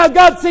 Now that's how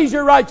God sees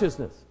your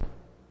righteousness.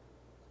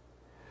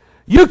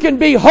 You can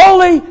be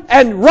holy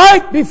and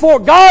right before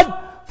God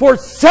for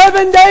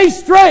 7 days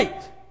straight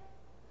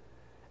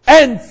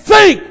and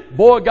think,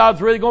 boy,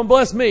 God's really going to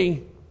bless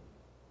me.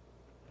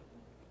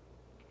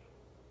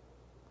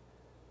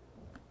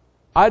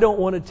 I don't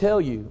want to tell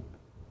you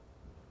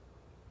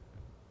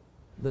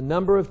the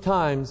number of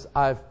times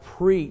I've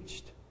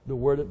preached the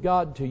Word of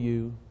God to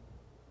you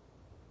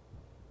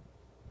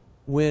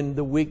when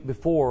the week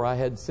before I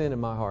had sin in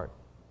my heart.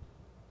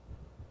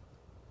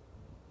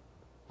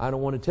 I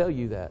don't want to tell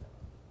you that.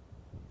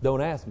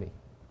 Don't ask me.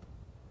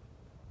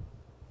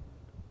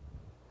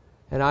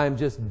 And I am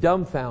just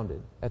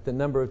dumbfounded at the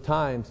number of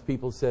times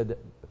people said,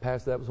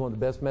 Pastor, that was one of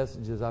the best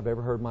messages I've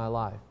ever heard in my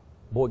life.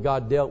 Boy,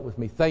 God dealt with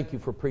me. Thank you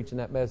for preaching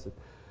that message.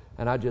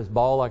 And I just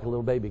bawl like a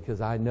little baby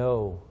because I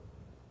know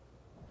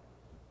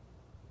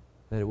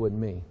that it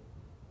wasn't me.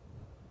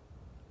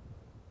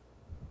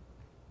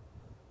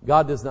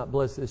 God does not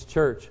bless this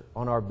church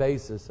on our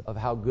basis of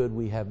how good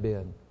we have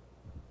been.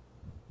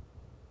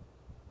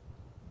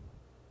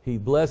 He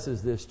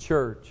blesses this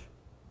church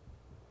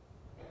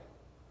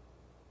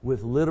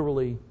with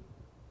literally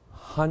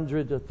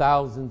hundreds of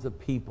thousands of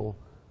people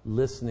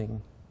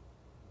listening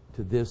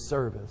to this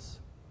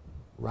service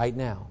right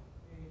now.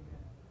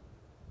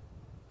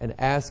 And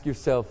ask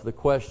yourself the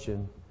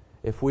question,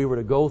 if we were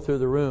to go through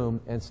the room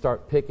and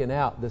start picking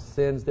out the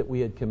sins that we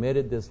had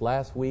committed this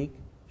last week,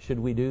 should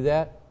we do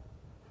that?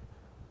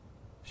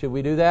 Should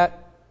we do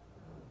that?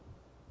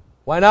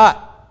 Why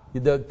not?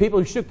 The people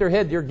who shook their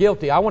head, you're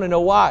guilty. I want to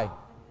know why.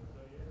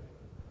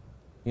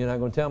 You're not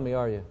going to tell me,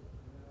 are you?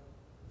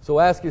 So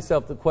ask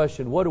yourself the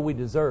question, what do we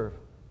deserve?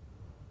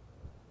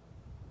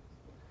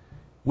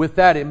 With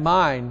that in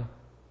mind,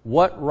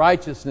 what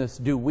righteousness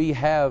do we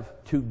have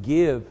to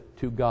give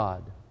to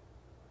God?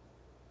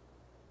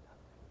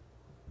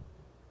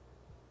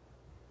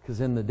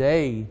 Because in the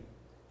day,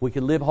 we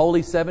could live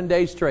holy 7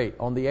 days straight.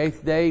 On the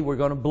 8th day, we're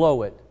going to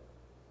blow it.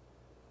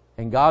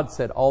 And God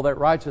said, all that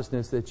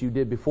righteousness that you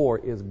did before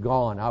is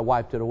gone. I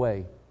wiped it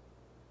away.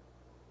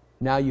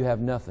 Now you have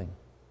nothing.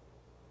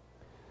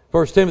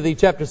 1 Timothy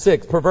chapter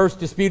 6, perverse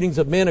disputings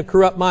of men of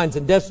corrupt minds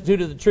and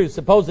destitute of the truth,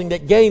 supposing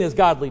that gain is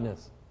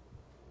godliness.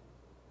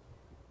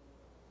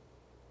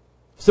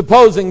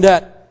 Supposing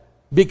that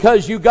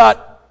because you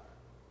got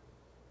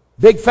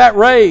big fat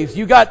raise,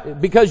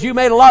 because you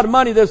made a lot of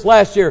money this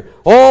last year,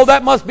 oh,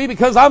 that must be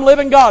because I'm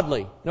living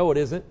godly. No, it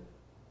isn't.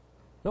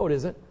 No, it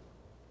isn't.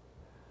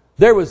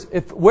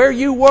 Where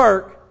you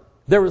work,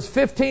 there was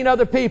 15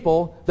 other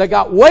people that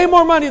got way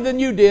more money than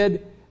you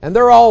did, and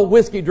they're all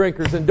whiskey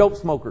drinkers and dope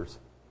smokers.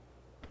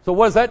 So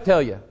what does that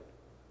tell you?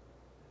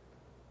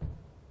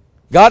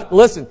 God,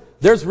 listen,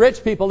 there's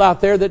rich people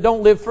out there that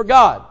don't live for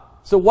God.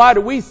 So why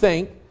do we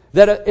think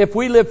that if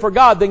we live for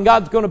God, then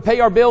God's going to pay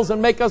our bills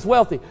and make us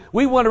wealthy?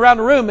 We went around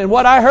the room, and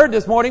what I heard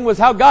this morning was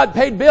how God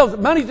paid bills.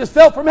 Money just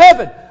fell from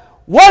heaven.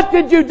 What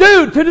did you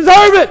do to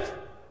deserve it?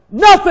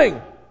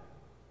 Nothing.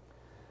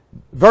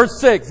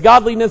 Verse 6,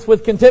 godliness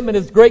with contentment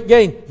is great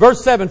gain.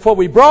 Verse 7, for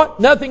we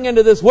brought nothing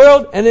into this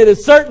world, and it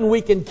is certain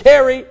we can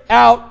carry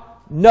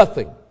out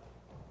nothing.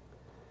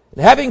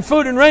 And having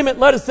food and raiment,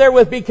 let us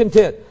therewith be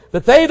content.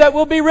 But they that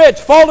will be rich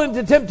fall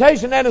into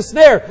temptation and a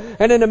snare,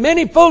 and into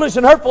many foolish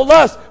and hurtful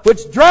lusts,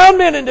 which drown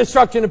men in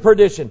destruction and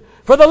perdition.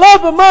 For the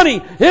love of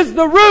money is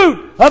the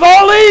root of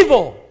all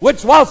evil,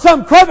 which while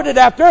some coveted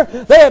after,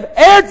 they have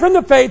erred from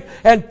the faith,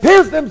 and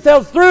pierced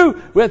themselves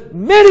through with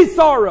many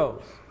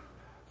sorrows.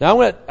 Now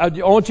I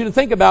want you to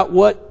think about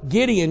what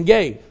Gideon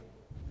gave.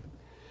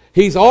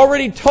 He's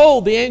already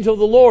told the angel of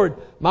the Lord,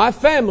 my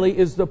family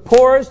is the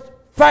poorest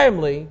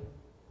family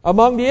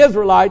among the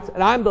Israelites,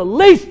 and I'm the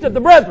least of the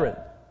brethren.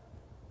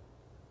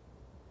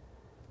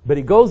 But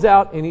he goes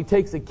out and he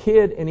takes a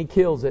kid and he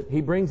kills it.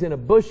 He brings in a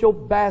bushel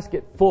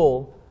basket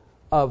full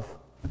of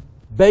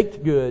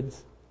baked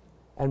goods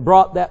and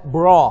brought that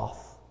broth.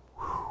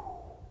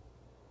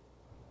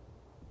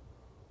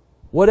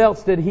 What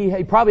else did he?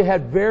 He probably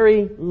had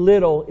very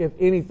little, if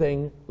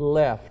anything,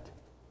 left.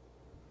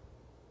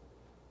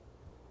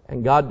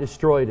 And God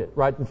destroyed it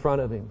right in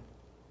front of him.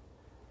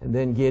 And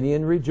then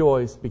Gideon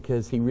rejoiced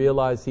because he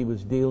realized he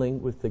was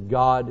dealing with the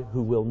God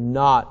who will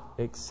not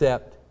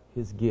accept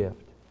his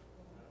gift.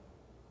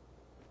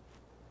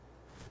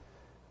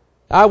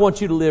 I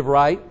want you to live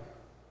right.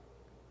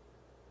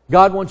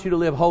 God wants you to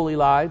live holy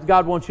lives.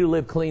 God wants you to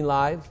live clean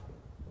lives.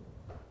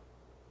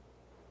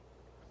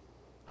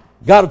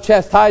 God will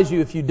chastise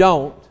you if you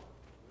don't.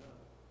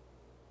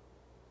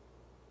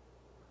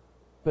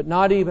 But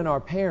not even our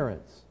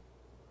parents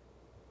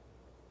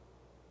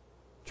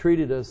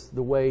treated us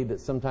the way that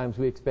sometimes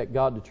we expect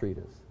God to treat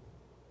us.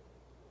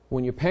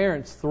 when your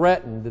parents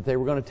threatened that they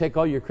were going to take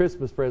all your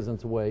Christmas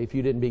presents away if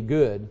you didn't be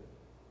good,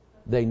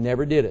 they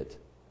never did it.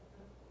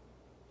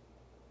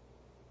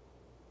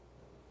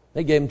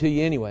 They gave them to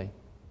you anyway.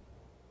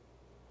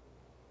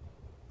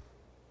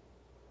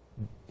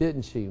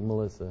 Didn't she,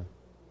 Melissa?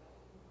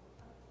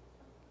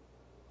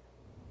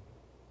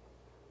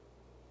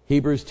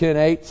 Hebrews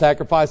 10:8,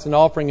 sacrifice and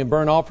offering and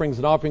burnt offerings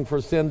and offering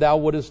for sin thou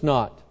wouldest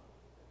not.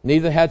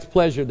 Neither hadst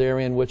pleasure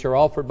therein, which are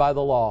offered by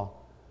the law.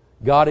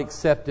 God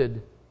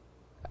accepted.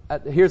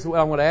 Here's what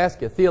I'm going to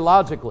ask you.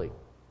 Theologically,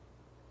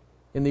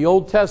 in the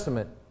Old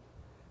Testament,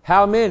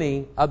 how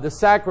many of the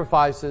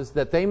sacrifices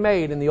that they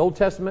made in the Old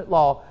Testament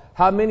law,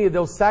 how many of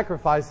those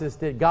sacrifices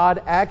did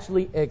God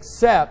actually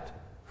accept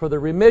for the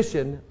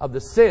remission of the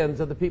sins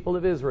of the people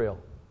of Israel?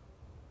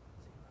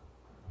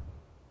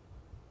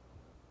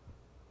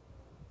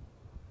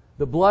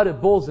 The blood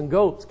of bulls and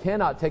goats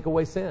cannot take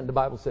away sin, the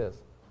Bible says.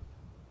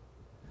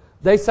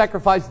 They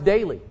sacrificed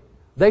daily.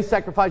 They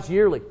sacrificed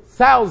yearly.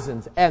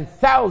 Thousands and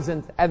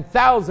thousands and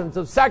thousands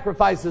of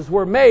sacrifices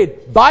were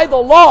made by the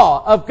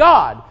law of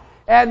God.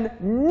 And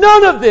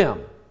none of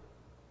them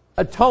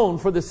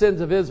atoned for the sins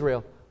of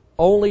Israel.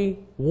 Only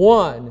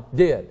one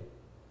did.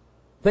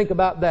 Think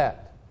about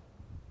that.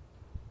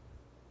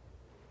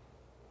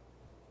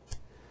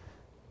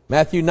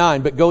 Matthew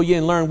 9, but go ye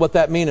and learn what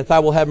that meaneth. I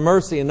will have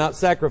mercy and not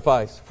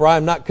sacrifice. For I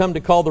am not come to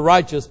call the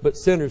righteous, but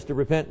sinners to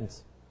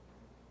repentance.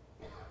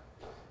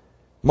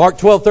 Mark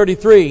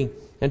 12:33,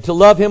 and to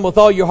love Him with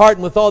all your heart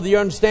and with all your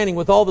understanding,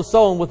 with all the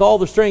soul and with all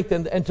the strength,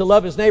 and to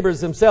love his neighbor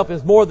as himself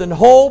is more than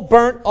whole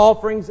burnt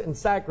offerings and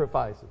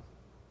sacrifices.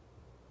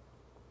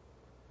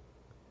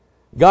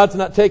 God's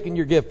not taking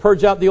your gift.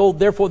 Purge out the old,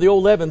 therefore the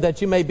old leaven,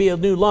 that you may be a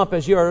new lump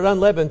as you are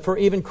unleavened. For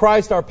even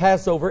Christ our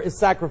Passover is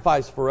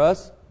sacrificed for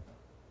us.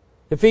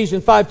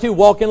 Ephesians 5:2,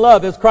 walk in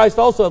love as Christ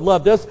also hath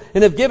loved us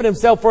and have given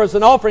Himself for us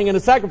an offering and a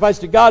sacrifice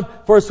to God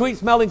for a sweet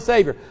smelling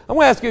Savior. I'm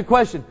going to ask you a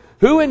question.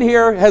 Who in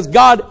here has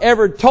God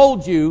ever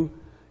told you,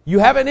 you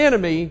have an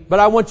enemy, but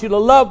I want you to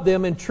love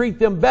them and treat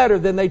them better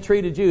than they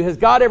treated you? Has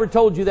God ever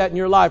told you that in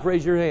your life?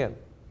 Raise your hand.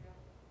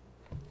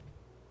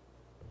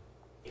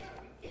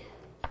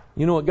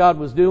 You know what God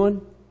was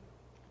doing?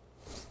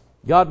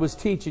 God was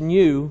teaching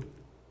you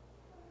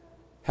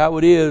how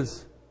it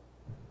is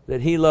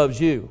that He loves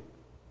you.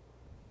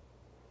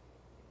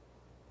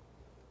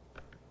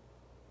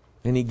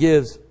 And He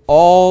gives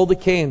all the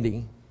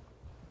candy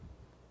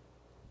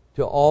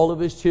to all of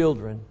His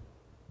children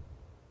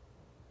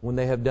when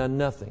they have done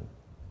nothing.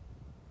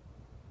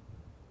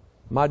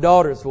 My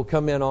daughters will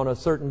come in on a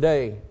certain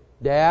day.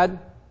 Dad,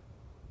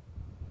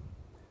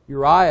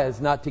 Uriah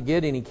is not to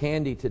get any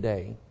candy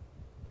today.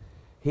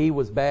 He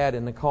was bad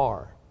in the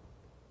car.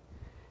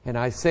 And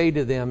I say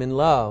to them in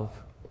love,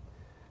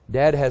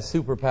 Dad has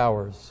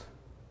superpowers.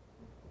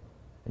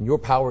 And your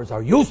powers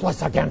are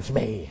useless against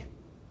me.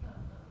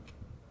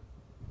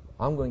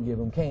 I'm going to give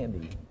them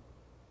candy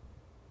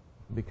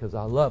because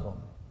I love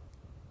them.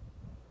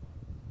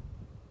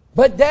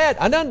 But Dad,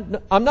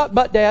 I'm not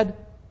but Dad.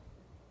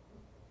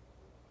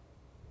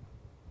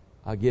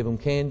 I give them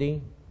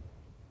candy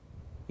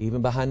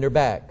even behind their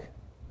back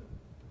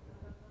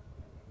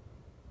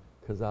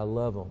because I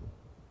love them.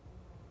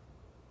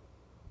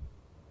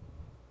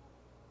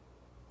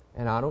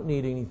 And I don't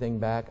need anything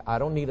back. I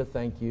don't need a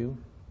thank you.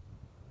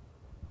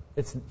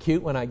 It's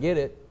cute when I get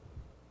it.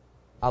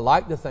 I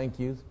like the thank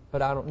yous,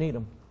 but I don't need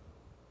them.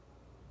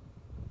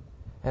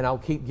 And I'll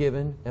keep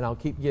giving, and I'll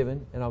keep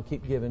giving, and I'll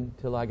keep giving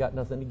till I got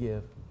nothing to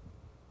give.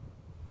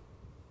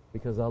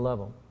 Because I love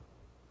them.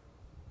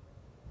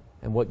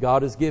 And what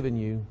God has given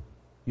you,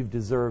 you've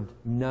deserved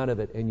none of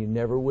it, and you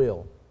never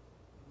will.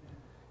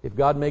 If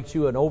God makes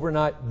you an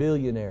overnight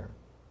billionaire,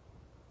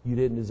 you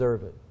didn't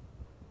deserve it.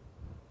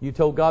 You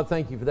told God,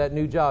 thank you for that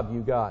new job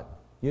you got.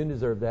 You didn't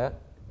deserve that.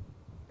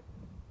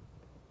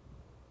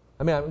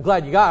 I mean, I'm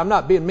glad you got it. I'm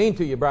not being mean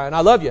to you, Brian.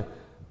 I love you.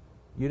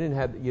 You didn't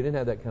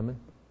have that coming.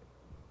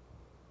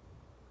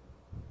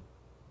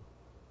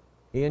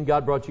 Ian,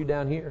 God brought you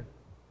down here,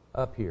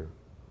 up here.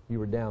 You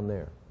were down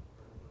there.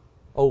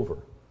 Over.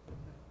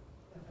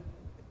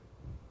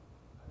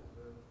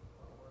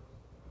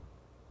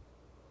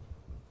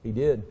 He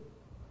did.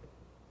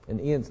 And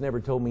Ian's never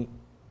told me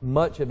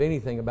much of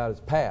anything about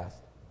his past.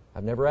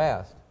 I've never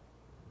asked.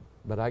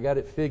 But I got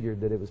it figured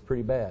that it was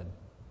pretty bad.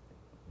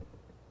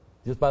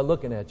 Just by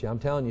looking at you, I'm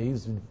telling you,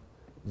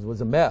 he was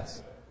a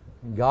mess.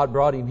 And God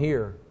brought him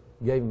here,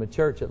 gave him a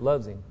church that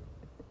loves him.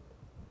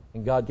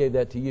 And God gave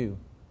that to you.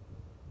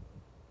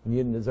 And you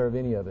didn't deserve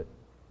any of it.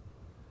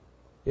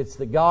 It's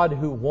the God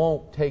who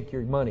won't take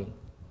your money.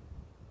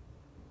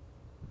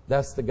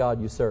 That's the God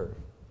you serve.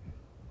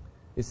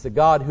 It's the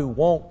God who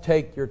won't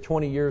take your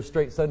 20 years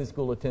straight Sunday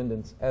school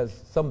attendance as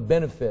some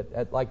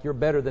benefit, like you're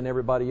better than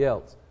everybody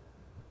else.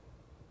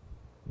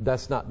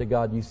 That's not the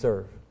God you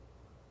serve.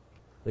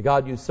 The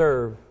God you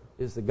serve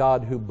is the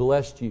God who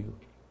blessed you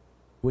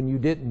when you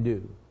didn't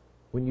do,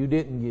 when you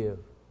didn't give,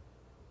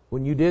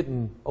 when you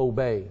didn't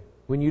obey,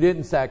 when you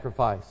didn't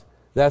sacrifice.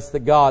 That's the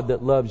God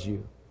that loves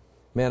you.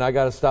 Man, I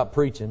got to stop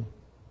preaching.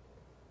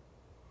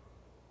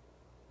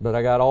 But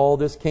I got all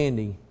this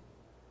candy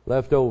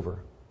left over.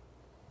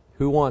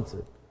 Who wants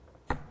it?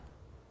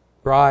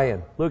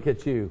 Brian, look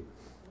at you.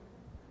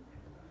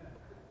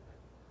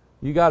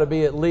 You got to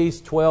be at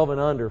least 12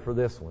 and under for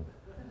this one.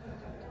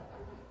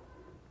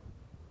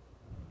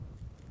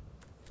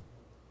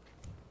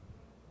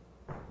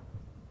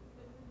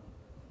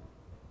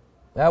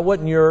 That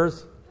wasn't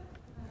yours.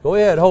 Go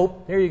ahead,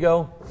 Hope. Here you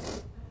go.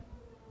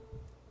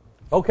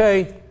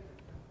 Okay.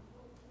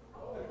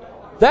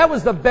 That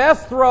was the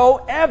best throw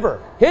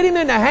ever. Hit him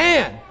in the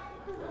hand.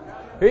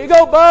 Here you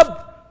go,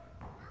 bub.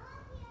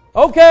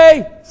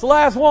 Okay, it's the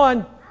last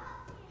one.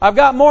 I've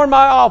got more in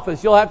my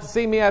office. You'll have to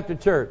see me after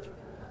church.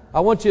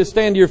 I want you to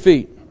stand to your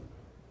feet.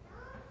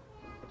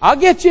 I'll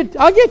get you.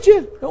 I'll get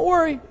you. Don't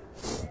worry.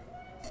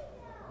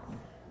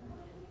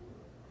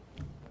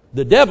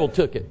 The devil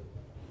took it.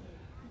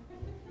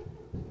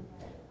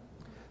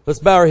 Let's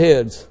bow our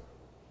heads.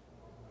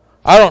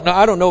 I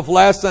don't know if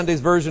last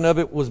Sunday's version of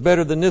it was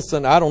better than this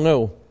Sunday. I don't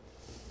know.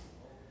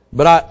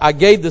 But I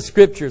gave the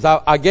scriptures.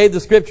 I gave the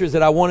scriptures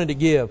that I wanted to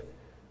give.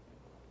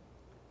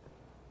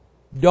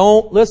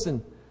 Don't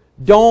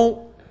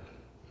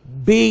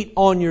beat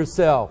on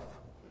yourself.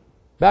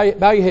 Bow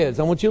your heads.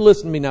 I want you to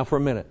listen to me now for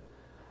a minute.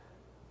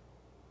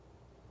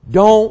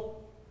 Don't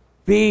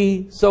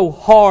be so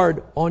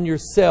hard on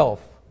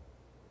yourself.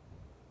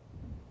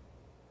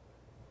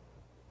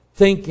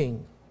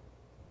 Thinking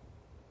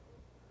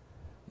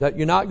that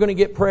you're not going to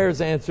get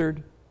prayers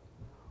answered,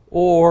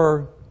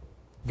 or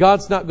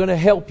God's not going to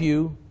help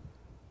you,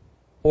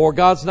 or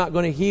God's not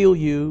going to heal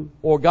you,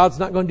 or God's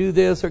not going to do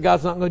this, or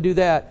God's not going to do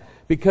that,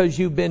 because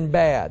you've been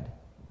bad.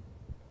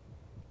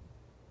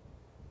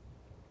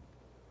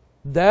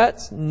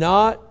 That's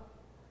not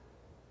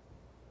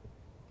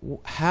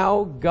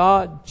how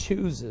God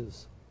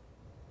chooses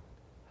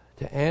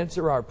to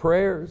answer our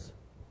prayers,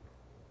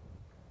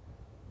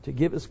 to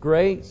give us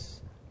grace,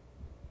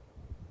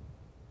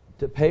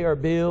 to pay our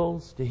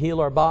bills, to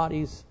heal our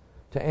bodies,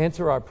 to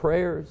answer our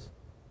prayers.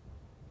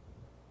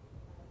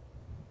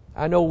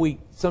 I know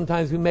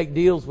sometimes we make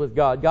deals with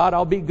God. God,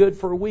 I'll be good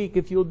for a week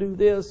if you'll do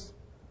this.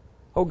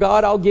 Oh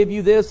God, I'll give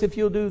you this if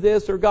you'll do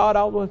this. Or God,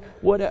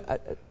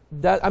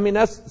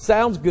 that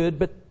sounds good,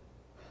 but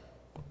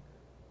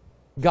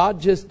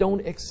God just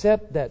don't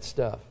accept that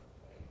stuff.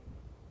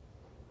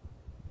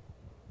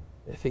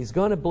 If He's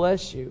going to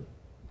bless you,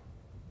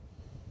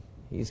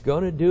 He's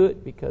going to do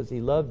it because He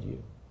loved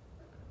you.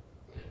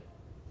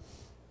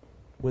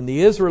 When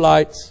the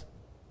Israelites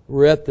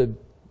were at the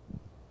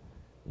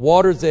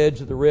water's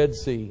edge of the Red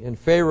Sea and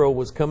Pharaoh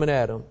was coming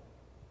at them,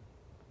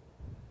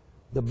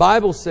 the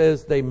Bible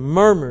says they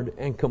murmured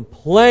and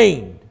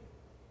complained.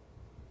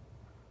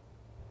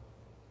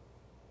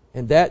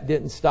 And that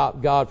didn't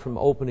stop God from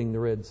opening the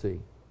Red Sea.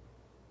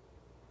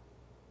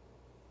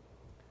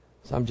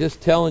 So I'm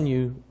just telling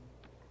you,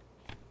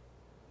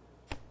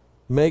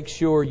 make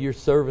sure you're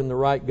serving the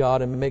right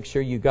God and make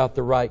sure you got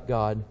the right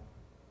God.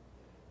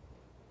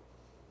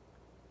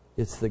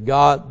 It's the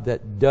God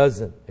that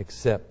doesn't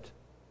accept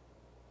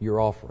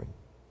your offering.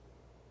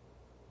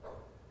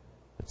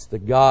 It's the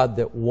God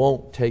that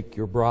won't take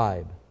your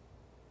bribe.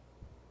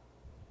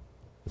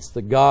 It's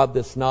the God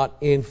that's not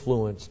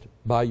influenced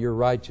by your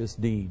righteous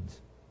deeds.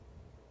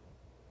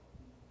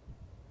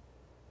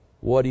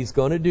 What He's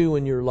going to do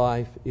in your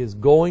life is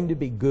going to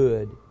be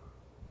good,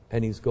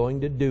 and He's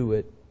going to do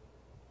it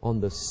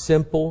on the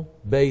simple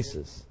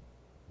basis,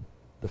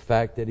 the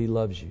fact that He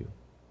loves you.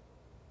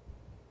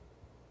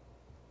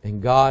 And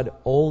God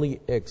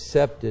only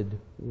accepted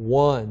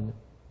one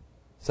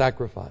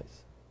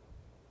sacrifice.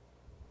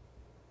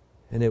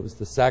 And it was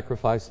the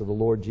sacrifice of the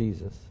Lord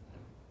Jesus.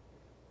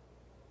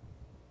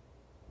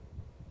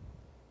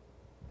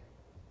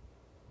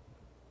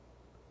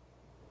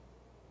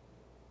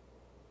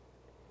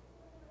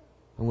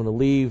 I'm going to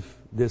leave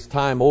this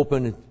time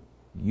open. If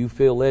you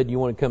feel led, you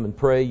want to come and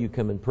pray, you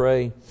come and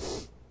pray.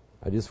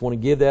 I just want to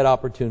give that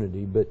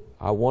opportunity, but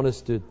I want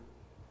us to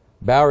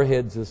bow our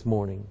heads this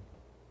morning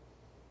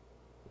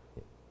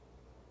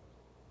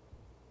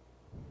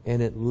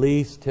and at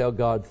least tell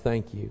God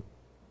thank you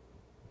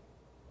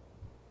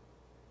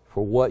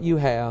for what you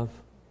have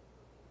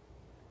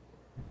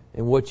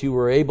and what you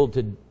were able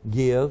to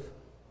give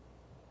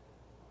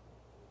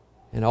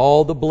and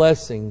all the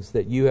blessings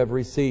that you have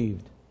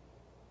received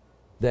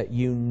that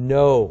you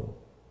know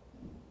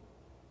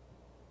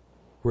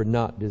were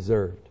not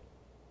deserved.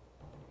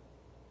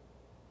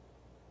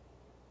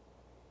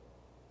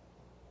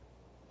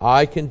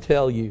 I can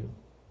tell you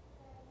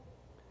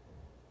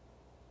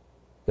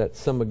that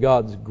some of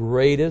God's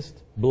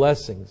greatest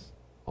blessings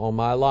on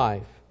my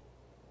life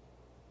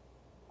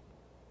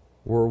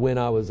were when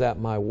I was at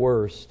my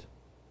worst,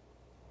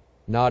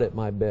 not at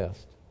my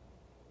best.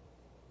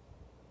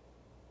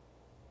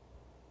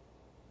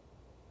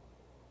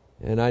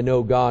 And I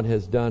know God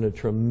has done a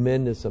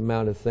tremendous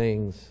amount of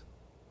things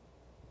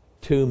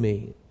to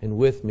me and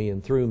with me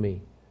and through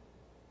me.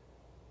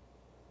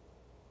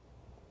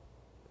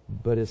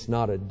 But it's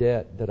not a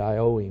debt that I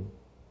owe Him.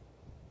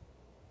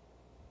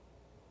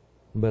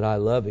 But I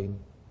love Him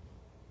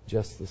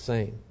just the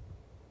same.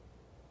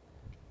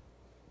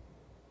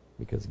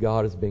 Because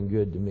God has been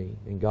good to me,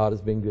 and God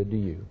has been good to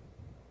you.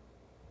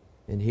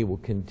 And He will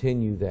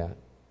continue that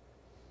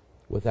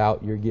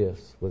without your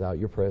gifts, without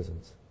your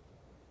presence.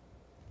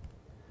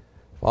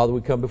 Father,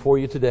 we come before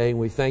you today, and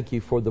we thank you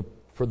for the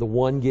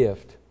one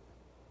gift.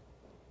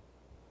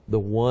 The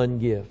one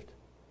gift.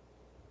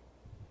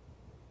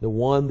 The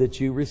one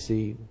that you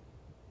received.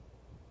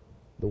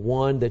 The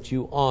one that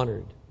you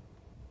honored.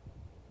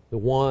 The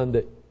one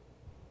that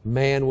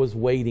man was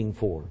waiting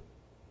for.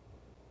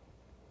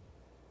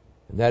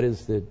 And that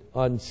is the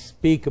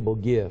unspeakable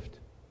gift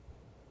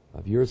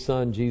of your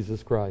Son,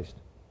 Jesus Christ.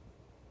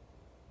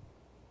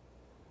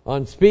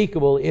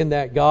 Unspeakable in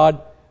that,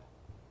 God,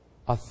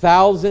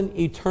 1,000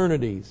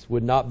 eternities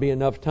would not be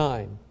enough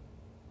time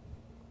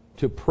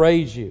to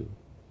praise you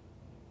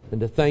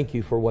and to thank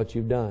you for what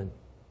you've done.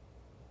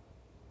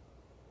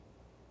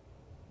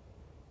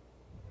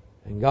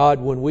 And God,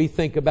 when we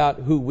think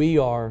about who we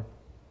are,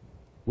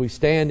 we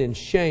stand in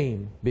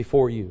shame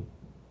before you.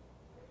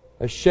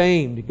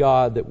 Ashamed,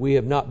 God, that we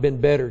have not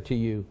been better to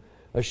you.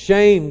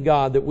 Ashamed,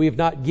 God, that we have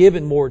not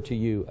given more to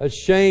you.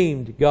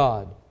 Ashamed,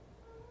 God,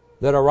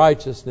 that our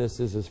righteousness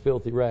is as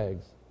filthy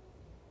rags.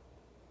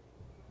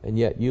 And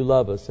yet you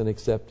love us and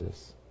accept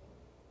us.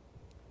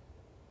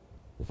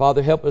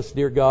 Father, help us,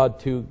 dear God,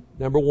 to,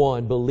 number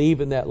one, believe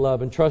in that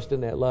love and trust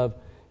in that love.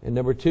 And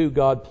number two,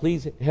 God,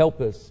 please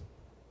help us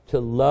to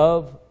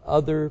love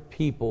other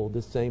people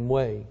the same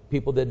way.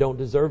 People that don't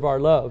deserve our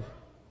love.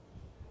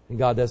 And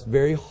God, that's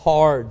very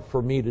hard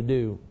for me to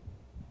do.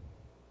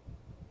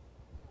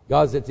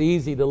 God, it's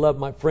easy to love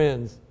my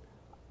friends,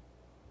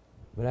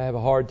 but I have a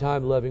hard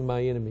time loving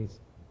my enemies.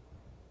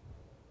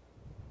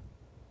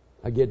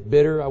 I get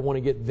bitter, I want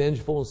to get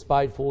vengeful and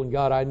spiteful, and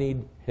God, I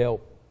need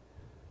help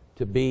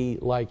to be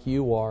like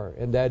you are,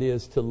 and that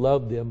is to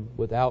love them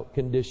without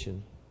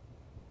condition.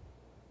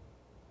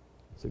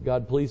 So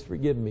God, please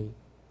forgive me,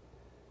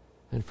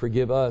 and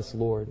forgive us,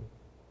 Lord,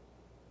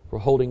 for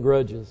holding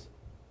grudges,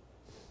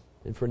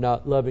 and for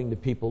not loving the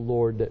people,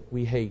 Lord, that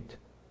we hate.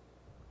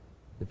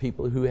 The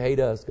people who hate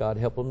us, God,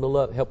 help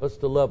us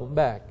to love them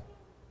back.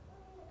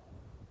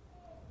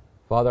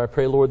 Father, I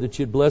pray, Lord, that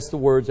you'd bless the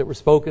words that were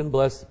spoken.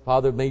 Bless,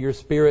 Father, may your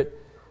Spirit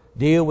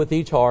deal with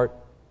each heart.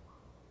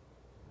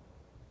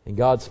 And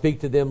God,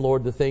 speak to them,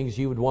 Lord, the things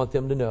you would want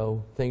them to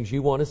know, things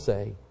you want to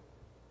say.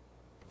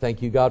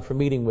 Thank you, God, for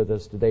meeting with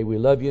us today. We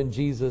love you in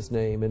Jesus'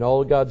 name. And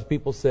all of God's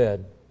people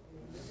said,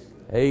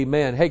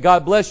 Amen. Hey,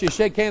 God bless you.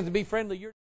 Shake hands and be friendly.